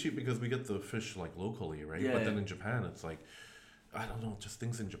 It's pretty cheap because we get the fish like locally, right? Yeah. But then in Japan, it's like, I don't know, just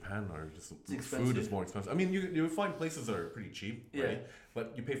things in Japan are just expensive. Food is more expensive. I mean, you find places that are pretty cheap, right?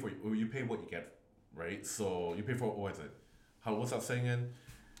 But you pay what you get. Right, so you pay for what's that saying in?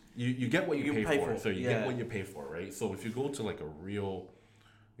 You get what you pay for. So you get what you pay for, right? So if you go to like a real,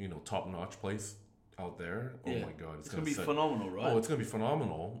 top notch place out there, oh my god, it's gonna be phenomenal, right? Oh, it's gonna be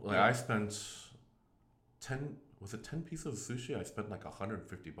phenomenal. Like I spent 10 pieces of sushi? I spent like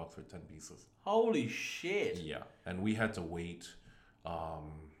 $150 for 10 pieces. Holy shit! Yeah, and we had to wait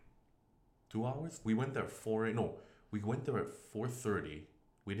 2 hours. We went there we went there at 4:30.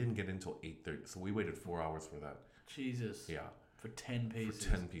 We didn't get in until 8:30, so we waited 4 hours for that. Jesus. Yeah. For 10 pieces.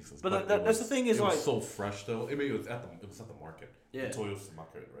 For 10 pieces. But that's the thing is it like... It was so fresh though. I mean, it was at the market. Yeah. The Toyo's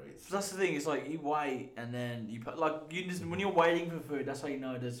market, right? So that's the thing, it's like you wait and then you put, like, you just, when you're waiting for food, that's how you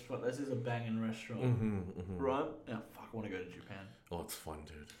know this is a banging restaurant. Right? Yeah, fuck, I want to go to Japan. Oh, it's fun,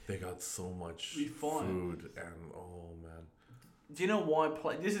 dude. They got so much food and, oh man. Do you know why?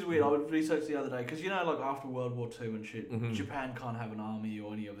 This is weird. I was researched the other day because like after World War II and shit, Japan can't have an army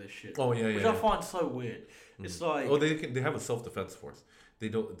or any of this shit. Oh yeah, which I find so weird. It's like they have a self-defense force.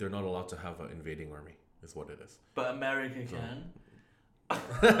 They're not allowed to have an invading army. Is what it is. But America can.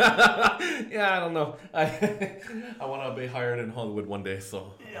 Yeah, I don't know. I want to be hired in Hollywood one day,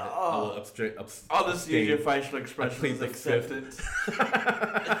 so I'll just use your facial expression as acceptance. You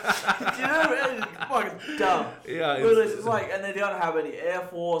know, it's fucking dumb. Yeah, it's like, and they don't have any air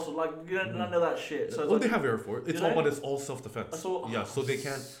force or like none of that shit. So they have air force. But it's all self-defense. So they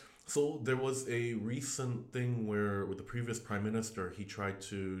can't. So there was a recent thing where with the previous prime minister, he tried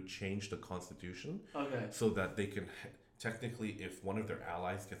to change the constitution. Okay. So that they can. Technically, if one of their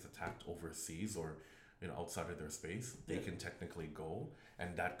allies gets attacked overseas or outside of their space, they can technically go,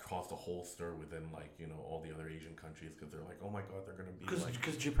 and that caused a whole stir within all the other Asian countries because they're like, oh my god, they're gonna be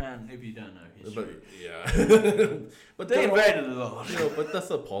because Japan, if you don't know history, but they invaded a lot. But that's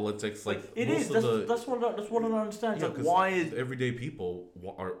the politics. Like it is. That's what I don't understand. Like, why is everyday people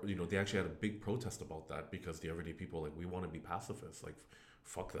are they actually had a big protest about that because the everyday people we want to be pacifists like.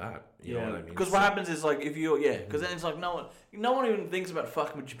 Fuck that. You know what I mean? Because what happens is like if you're because then it's like no one even thinks about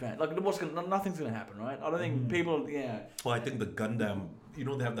fucking with Japan. Like nothing's gonna happen, right? I don't think people. Well, I think the Gundam.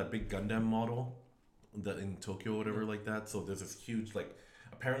 They have that big Gundam model, in Tokyo or whatever like that. So there's this huge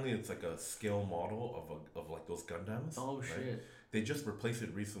apparently it's like a scale model of like those Gundams. Oh right? Shit. They just replaced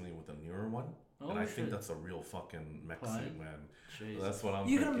it recently with a newer one. Oh, and I shit. think that's a real fucking mech suit, man. Jeez. That's what I'm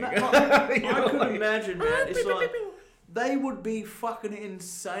You thinking. I could imagine, man. It's like they would be fucking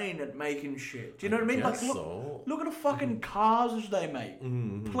insane at making shit. Do you know what I mean? Like, look at the fucking cars they make.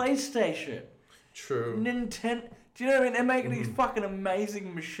 PlayStation. True. Nintendo. Do you know what I mean? They're making these fucking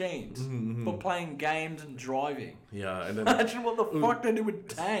amazing machines for playing games and driving. Yeah, and then imagine what the fuck they do with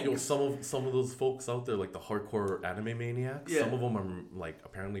tanks. Yo, some of those folks out there, like the hardcore anime maniacs, some of them are like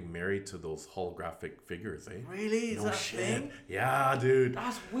apparently married to those holographic figures, eh? Really? Is that shit. thing? Yeah, dude.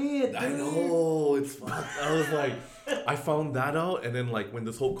 That's weird, dude. I know. It's fucked. I was like, I found that out, and then like when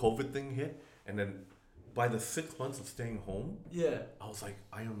this whole COVID thing hit, and then by the 6 months of staying home, I was like,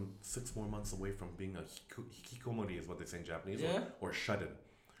 I am 6 more months away from being a hikikomori, is what they say in Japanese, or shut in.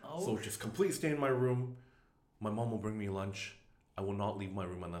 So just completely stay in my room. My mom will bring me lunch. I will not leave my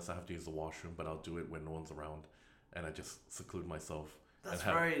room unless I have to use the washroom, but I'll do it when no one's around, and I just seclude myself. That's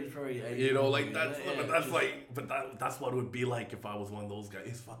very Asian. You know, like that's that's what it would be like if I was one of those guys.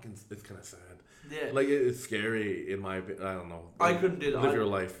 It's kind of sad. Yeah, like it's scary in my opinion. I don't know. I couldn't do that. Live your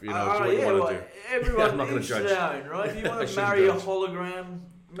life, you know. Do what you want to do. Everyone I'm not gonna judge. Own, right? If you want to marry a hologram,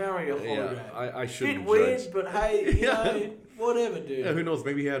 marry a hologram. Yeah, I shouldn't bit weird, judge. but hey, you know, whatever, dude. Yeah, who knows?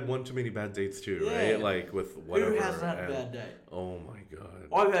 Maybe he had one too many bad dates too, right? Like with whatever. Who hasn't had a bad date? Oh my god.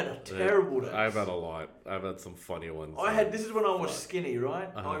 I've had a terrible day. I've had a lot. I've had some funny ones. This is when I was skinny, right?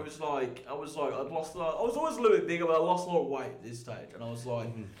 I was like, I was always a little bit bigger, but I lost a lot of weight at this stage. And I was like,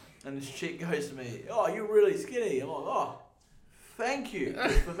 and this chick goes to me, "Oh, you're really skinny." I'm like, "Oh, thank you."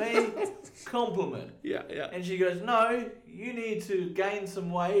 For me, compliment. Yeah. And she goes, "No, you need to gain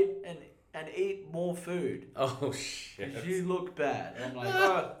some weight and eat more food." Oh shit. 'Cause you look bad. And I'm like,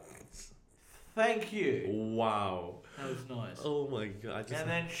 "Oh, thank you." Wow. That was nice. Oh my god. And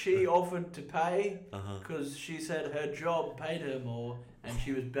then she offered to pay because she said her job paid her more and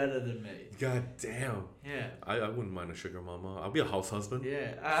she was better than me. God damn. Yeah. I wouldn't mind a sugar mama. I'll be a house husband.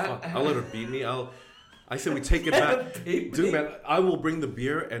 Yeah. Fuck, I'll let her beat me. I said we take it back. Dude, man, I will bring the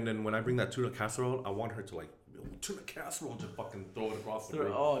beer, and then when I bring that tuna casserole, I want her to like tuna casserole, just fucking throw it across the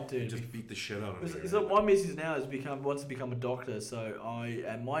room. Oh, dude. Just beat the shit out of her. So my missus now wants to become a doctor, so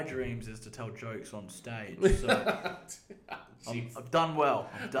and my dreams is to tell jokes on stage. So I've done well.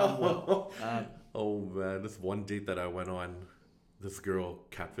 Oh man, this one date that I went on, this girl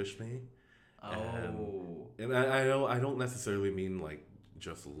catfished me. And I don't necessarily mean like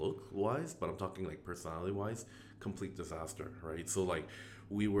just look wise, but I'm talking like personality wise, complete disaster, right? So like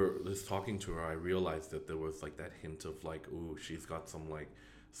we were just talking to her, I realized that there was like that hint of like, ooh, she's got some like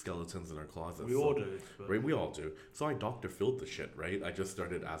skeletons in her closet. We all do. Right, we all do. So I Dr. Phil'd the shit, right? I just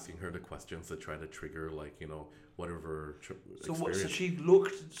started asking her the questions that try to trigger like, you know, whatever experience. So she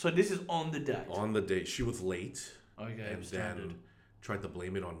looked, so this is on the date? On the date. She was late. Okay, and standard. Then tried to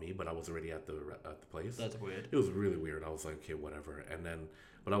blame it on me, but I was already at the place. That's weird. It was really weird. I was like, okay, whatever. And then,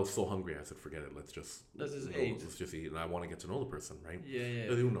 but I was so hungry, I said, forget it. Let's just eat. Let's just eat. And I want to get to know the person, right?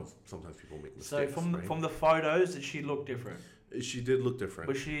 Yeah. Who knows? Sometimes people make mistakes. So from the photos, did she look different? She did look different.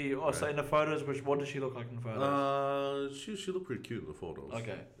 Was she? Oh, right. So in the photos, what did she look like in the photos? She looked pretty cute in the photos.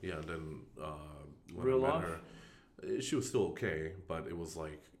 Okay. Yeah. And then when real I met life, her, she was still okay, but it was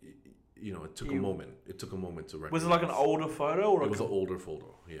like, you know, it took a moment. It took a moment to recognize. Was it like an older photo, or it was an older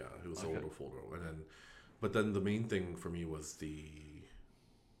photo? Yeah, it was an older photo, but then the main thing for me was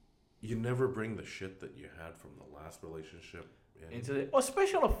you never bring the shit that you had from the last relationship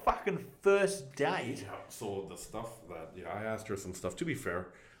especially on a fucking first date. Yeah. So the stuff that I asked her some stuff. To be fair,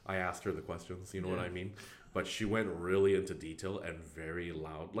 I asked her the questions. You know what I mean? But she went really into detail and very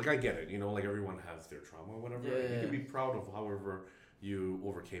loud. Like I get it. You know, like everyone has their trauma or whatever. Yeah. You can be proud of however you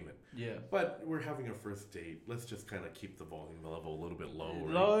overcame it. Yeah. But we're having a first date. Let's just kind of keep the volume level a little bit low.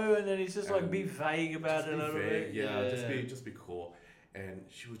 Low, and then he's just like be vague about it a little bit. Yeah, just be cool. And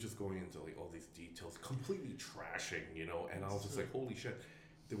she was just going into like all these details, completely trashing, you know. And I was just like, holy shit!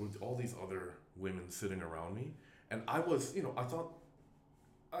 There were all these other women sitting around me, and I was, you know, I thought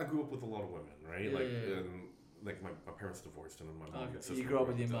I grew up with a lot of women, right? And like my parents divorced, and then my mom and sister. You grew up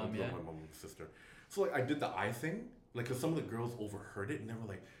with your mom, yeah. My mom and sister. So like I did the eye thing. Like, cause some of the girls overheard it, and they were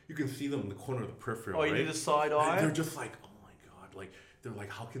like, you can see them in the corner of the peripheral. Oh, you did a side eye? And they're just like, oh my god, like they're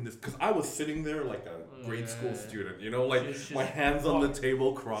like, how can this? Because I was sitting there like a grade school student, you know, like my hands on the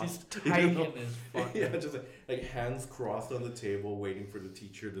table crossed. Taking his yeah, just like hands crossed on the table, waiting for the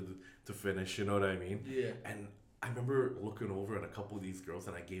teacher to finish. You know what I mean? Yeah. And I remember looking over at a couple of these girls,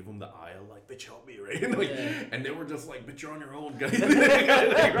 and I gave them the eye, like, bitch, help me, right? And, like, and they were just like, bitch, you're on your own, guys. Right?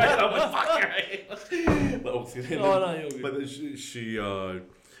 I'm like, fuck, right? But she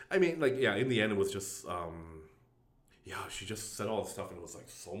I mean, like, yeah, in the end, it was just, yeah, she just said all this stuff, and it was like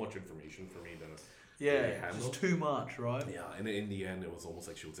so much information for me to Yeah, really handle. just too much, right? Yeah, and in the end, it was almost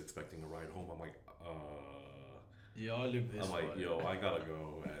like she was expecting a ride home. I'm like, Yeah, I live this I'm like, way. yo, I gotta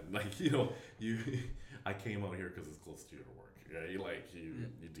go, and like, you, I came out here because it's close to your work. Yeah, you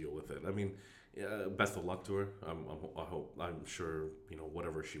deal with it. I mean, yeah, best of luck to her. I'm sure,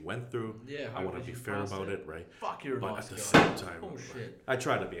 whatever she went through. Yeah, I want to be fair about it, right? Fuck, you're a But nice at the guy. same time, Oh shit. I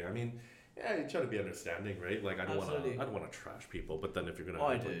try to be. I mean, yeah, you try to be understanding, right? Like I don't Absolutely. want to trash people, but then if you're gonna,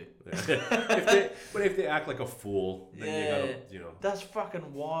 I do. if they act like a fool, then you gotta, That's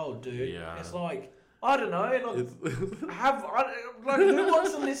fucking wild, dude. Yeah. It's like, I don't know, who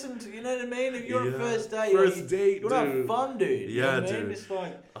wants to listen to, you know what I mean? If you're on first date, first date, you want to have fun, dude. You know what I mean? dude. It's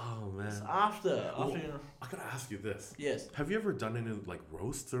like, oh man. it's after. Well, I gotta ask you this. Yes. Have you ever done any like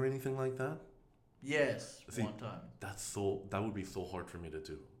roasts or anything like that? Yes, See, one time. That would be so hard for me to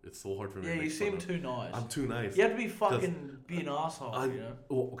do. It's so hard for me. Yeah, to make you seem fun of. too nice. I'm too nice. You have to be be an asshole, you know?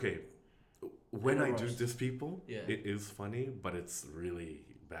 Well, okay. When In a I do roast. diss people, Yeah. it is funny, but it's really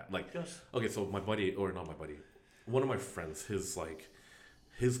bad. Like, Just, okay, so my buddy, or not my buddy, one of my friends, his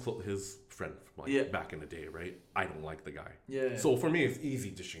friend from like back in the day, right? I don't like the guy. yeah. So for me, it's easy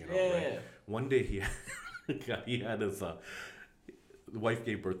dishing it out, yeah. right? One day he had his the wife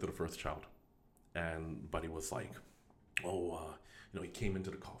gave birth to the first child, and buddy was like, he came into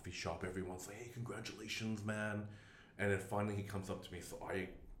the coffee shop. Everyone's like, "Hey, congratulations, man!" And then finally he comes up to me, so I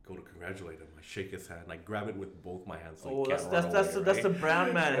go to congratulate him. I shake his hand, I grab it with both my hands. So That's the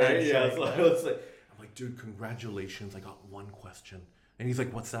brown man right? handshake. Yeah, so I was like, I'm like, dude, congratulations. I got one question, and he's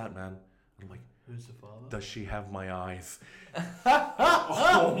like, "What's that, man?" And I'm like, Who's the father? "Does she have my eyes?"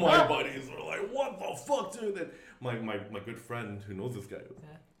 Oh, my buddies were like, "What the fuck, dude?" And my good friend who knows this guy,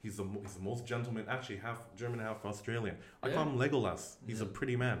 he's the most gentleman, actually half German, half Australian. I call him Legolas. He's a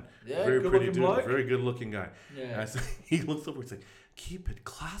pretty man, very pretty dude, bloke. Very good looking guy. Yeah. And he looks over, he's like, "Keep it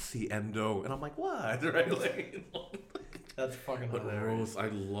classy, Endo," and I'm like, "What?" Right? Like, That's fucking but hilarious. Rose, I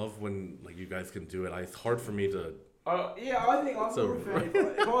love when like you guys can do it. It's hard for me to. Yeah, I think I'm So- a fan.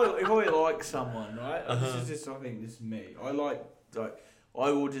 If I like someone, right? This is just, I think this is me. I like I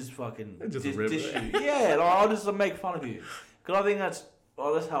will just fucking Just dish rip you. it. Yeah, like, I'll just make fun of you. Because I think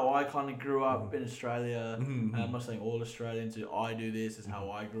that's how I kind of grew up in Australia. Mhm. I'm not saying all Australians do. I do this. Is how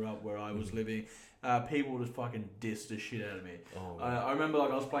I grew up where I was living. People just fucking diss the shit out of me. Oh, I remember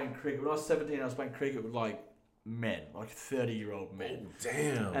like I was playing cricket. When I was 17, I was playing cricket with like men, like 30-year-old men. oh,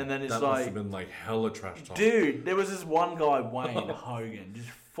 damn. And then it's that like, must have been like hella trash talk. dude, there was this one guy, Wayne Hogan, just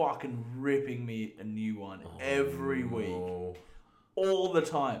fucking ripping me a new one every week, No. all the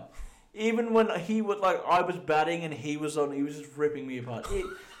time. Even when he would I was batting and he was just ripping me apart.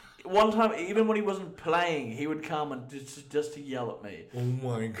 One time, even when he wasn't playing, he would come and just to yell at me. Oh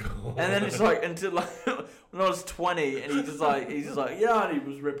my god. And then it's like until like when I was 20, and he's just like yeah, and he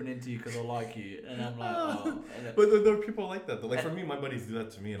was ripping into you because I like you, and I'm like, oh. But there are people like that. Though. Like for me, my buddies do that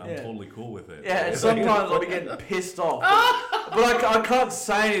to me, and I'm totally cool with it. Yeah, and sometimes I'll be getting pissed off, but I can't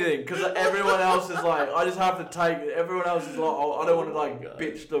say anything because everyone else is like, I just have to take it. Everyone else is like, I don't want to like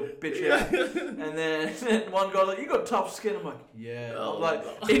bitch out. And then one guy's like, "You got tough skin." I'm like, "Yeah." I'm like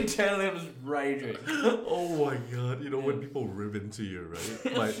internally I'm just raging. Oh my god! You know when people rib into you, right?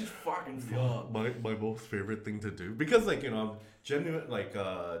 It's just fucking god. My most favorite thing to do, because like I'm genuine.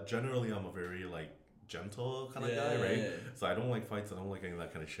 Generally I'm a very like gentle kind of guy, right? Yeah. So I don't like fights. I don't like any of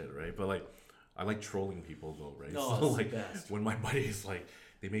that kind of shit, right? But like I like trolling people though, right? No, So it's like the best. when my buddies like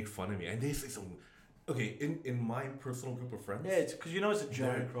they make fun of me and they say some. Okay, in my personal group of friends. Yeah, it's because it's a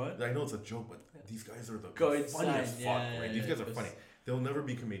joke, right? I know it's a joke, but these guys are the Go funny insane. as fuck, Yeah, right? yeah, These guys are it's- funny. They'll never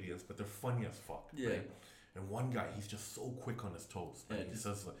be comedians, but they're funny as fuck. Yeah. Right? And one guy, he's just so quick on his toes. Yeah, Right? He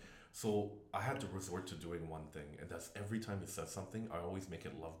says, so I had to resort to doing one thing, and that's every time he says something, I always make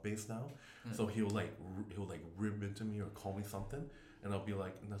it love based now. So he'll rib into me or call me something, and I'll be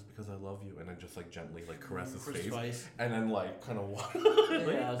like, and that's because I love you, and then just like gently like caress his face, and then like kind of walk.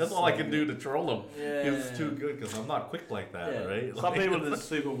 That's all I can do to troll him. Yeah, It's too good because I'm not quick like that, right? Some people are just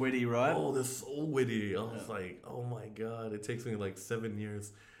super witty, right? Oh, they're so witty. I was like, oh my god, it takes me like 7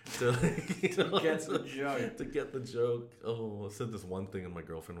 years to like, Get the joke. To get the joke. Oh, I said this one thing, and my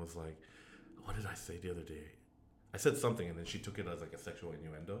girlfriend was like, "What did I say the other day?" I said something, and then she took it as like a sexual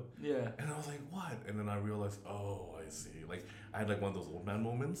innuendo. Yeah. And I was like, "What?" And then I realized, oh, I see. Like I had like one of those old man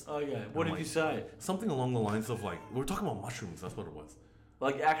moments. Okay. What did you say? Something along the lines of like, we were talking about mushrooms. That's what it was.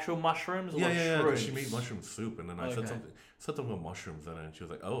 Like actual mushrooms? Or like Yeah. shrooms? She made mushroom soup, and then I said Okay. something about mushrooms, and then she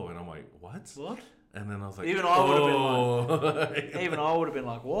was like, "Oh," and I'm like, "What?" What? And then I was like, even I would have been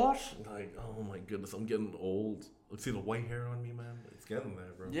like, what? Like, oh my goodness, I'm getting old. See the white hair on me, man? It's getting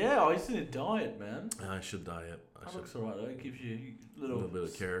there, bro. Yeah, I used to diet, man. I should diet. That looks alright though. It gives you a little bit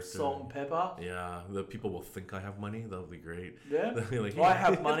of character. Salt and pepper. Yeah, the people will think I have money. That'll be great. Yeah. Like, I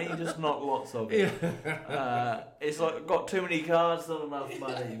have money, just not lots of it. Yeah. It's like, got too many cards, not enough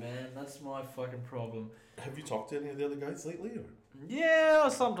money, man. That's my fucking problem. Have you talked to any of the other guys lately? Or? Yeah, I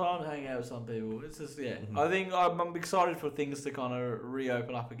sometimes hang out with some people. It's just, yeah. Mm-hmm. I think I'm excited for things to kind of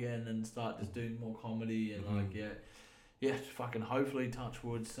reopen up again and start just doing more comedy and like, yeah, fucking hopefully touch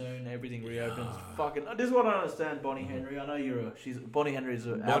wood soon. Everything reopens. Fucking, this is what I understand, Bonnie Henry. I know Bonnie Henry is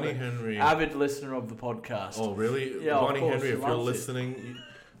an avid listener of the podcast. Oh, really? Yeah, Bonnie Henry, if you're listening,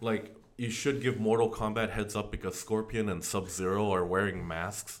 you should give Mortal Kombat heads up because Scorpion and Sub-Zero are wearing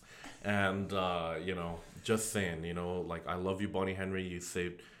masks. And, just saying, I love you, Bonnie Henry. You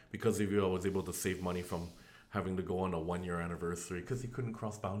saved, because of you, I was able to save money from having to go on a 1-year anniversary because he couldn't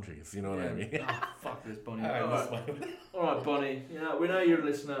cross boundaries. You know what I mean? Fuck this, Bonnie. All right, Bonnie. We know you're a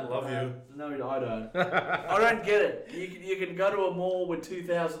listener. Love you. No, I don't. I don't get it. You can go to a mall with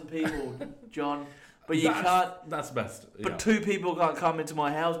 2,000 people, John, but you can't. That's best. Yeah. But 2 people can't come into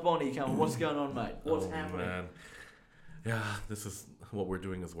my house, Bonnie. What's going on, mate? What's happening? Man. Yeah, this is what we're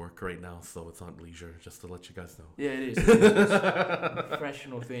doing is work right now, so it's not leisure. Just to let you guys know. Yeah, it is.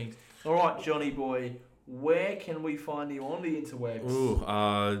 Professional things. All right, Johnny boy. Where can we find you on the interwebs?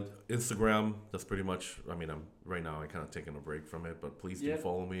 Instagram. That's pretty much. I mean, right now. I'm kind of taking a break from it, but please do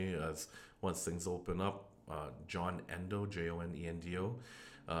follow me as once things open up. Jon Endo, JONENDO.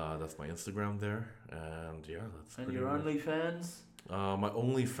 That's my Instagram there, and yeah, that's. And your OnlyFans? My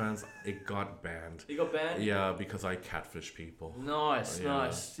OnlyFans, it got banned. You got banned? Yeah, because I catfish people. Nice.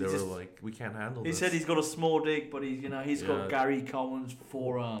 They were like, we can't handle this. He said he's got a small dick, but he's got Gary Coleman's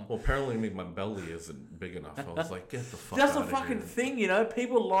forearm. Well, apparently my belly isn't big enough. I was like, get the fuck That's out of here. That's the fucking thing,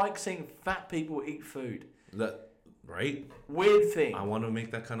 People like seeing fat people eat food. Right? Weird thing. I want to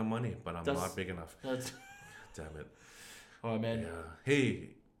make that kind of money, but I'm not big enough. Damn it. All right, man. Yeah.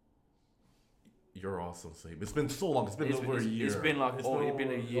 Hey. You're awesome, Sleep. It's been so long. It's been over a year. It's been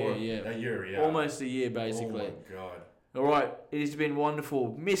a year, yeah. A year, yeah. Almost a year, basically. Oh, my God. All right. It has been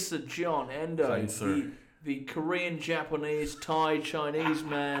wonderful. Mr. Jon Endo, thanks, sir. The Korean, Japanese, Thai, Chinese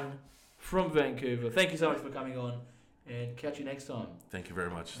man from Vancouver. Thank you so much for coming on, and catch you next time. Thank you very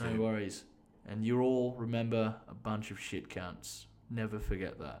much, Steve. No worries. And you all remember a bunch of shit cunts. Never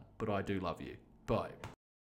forget that. But I do love you. Bye.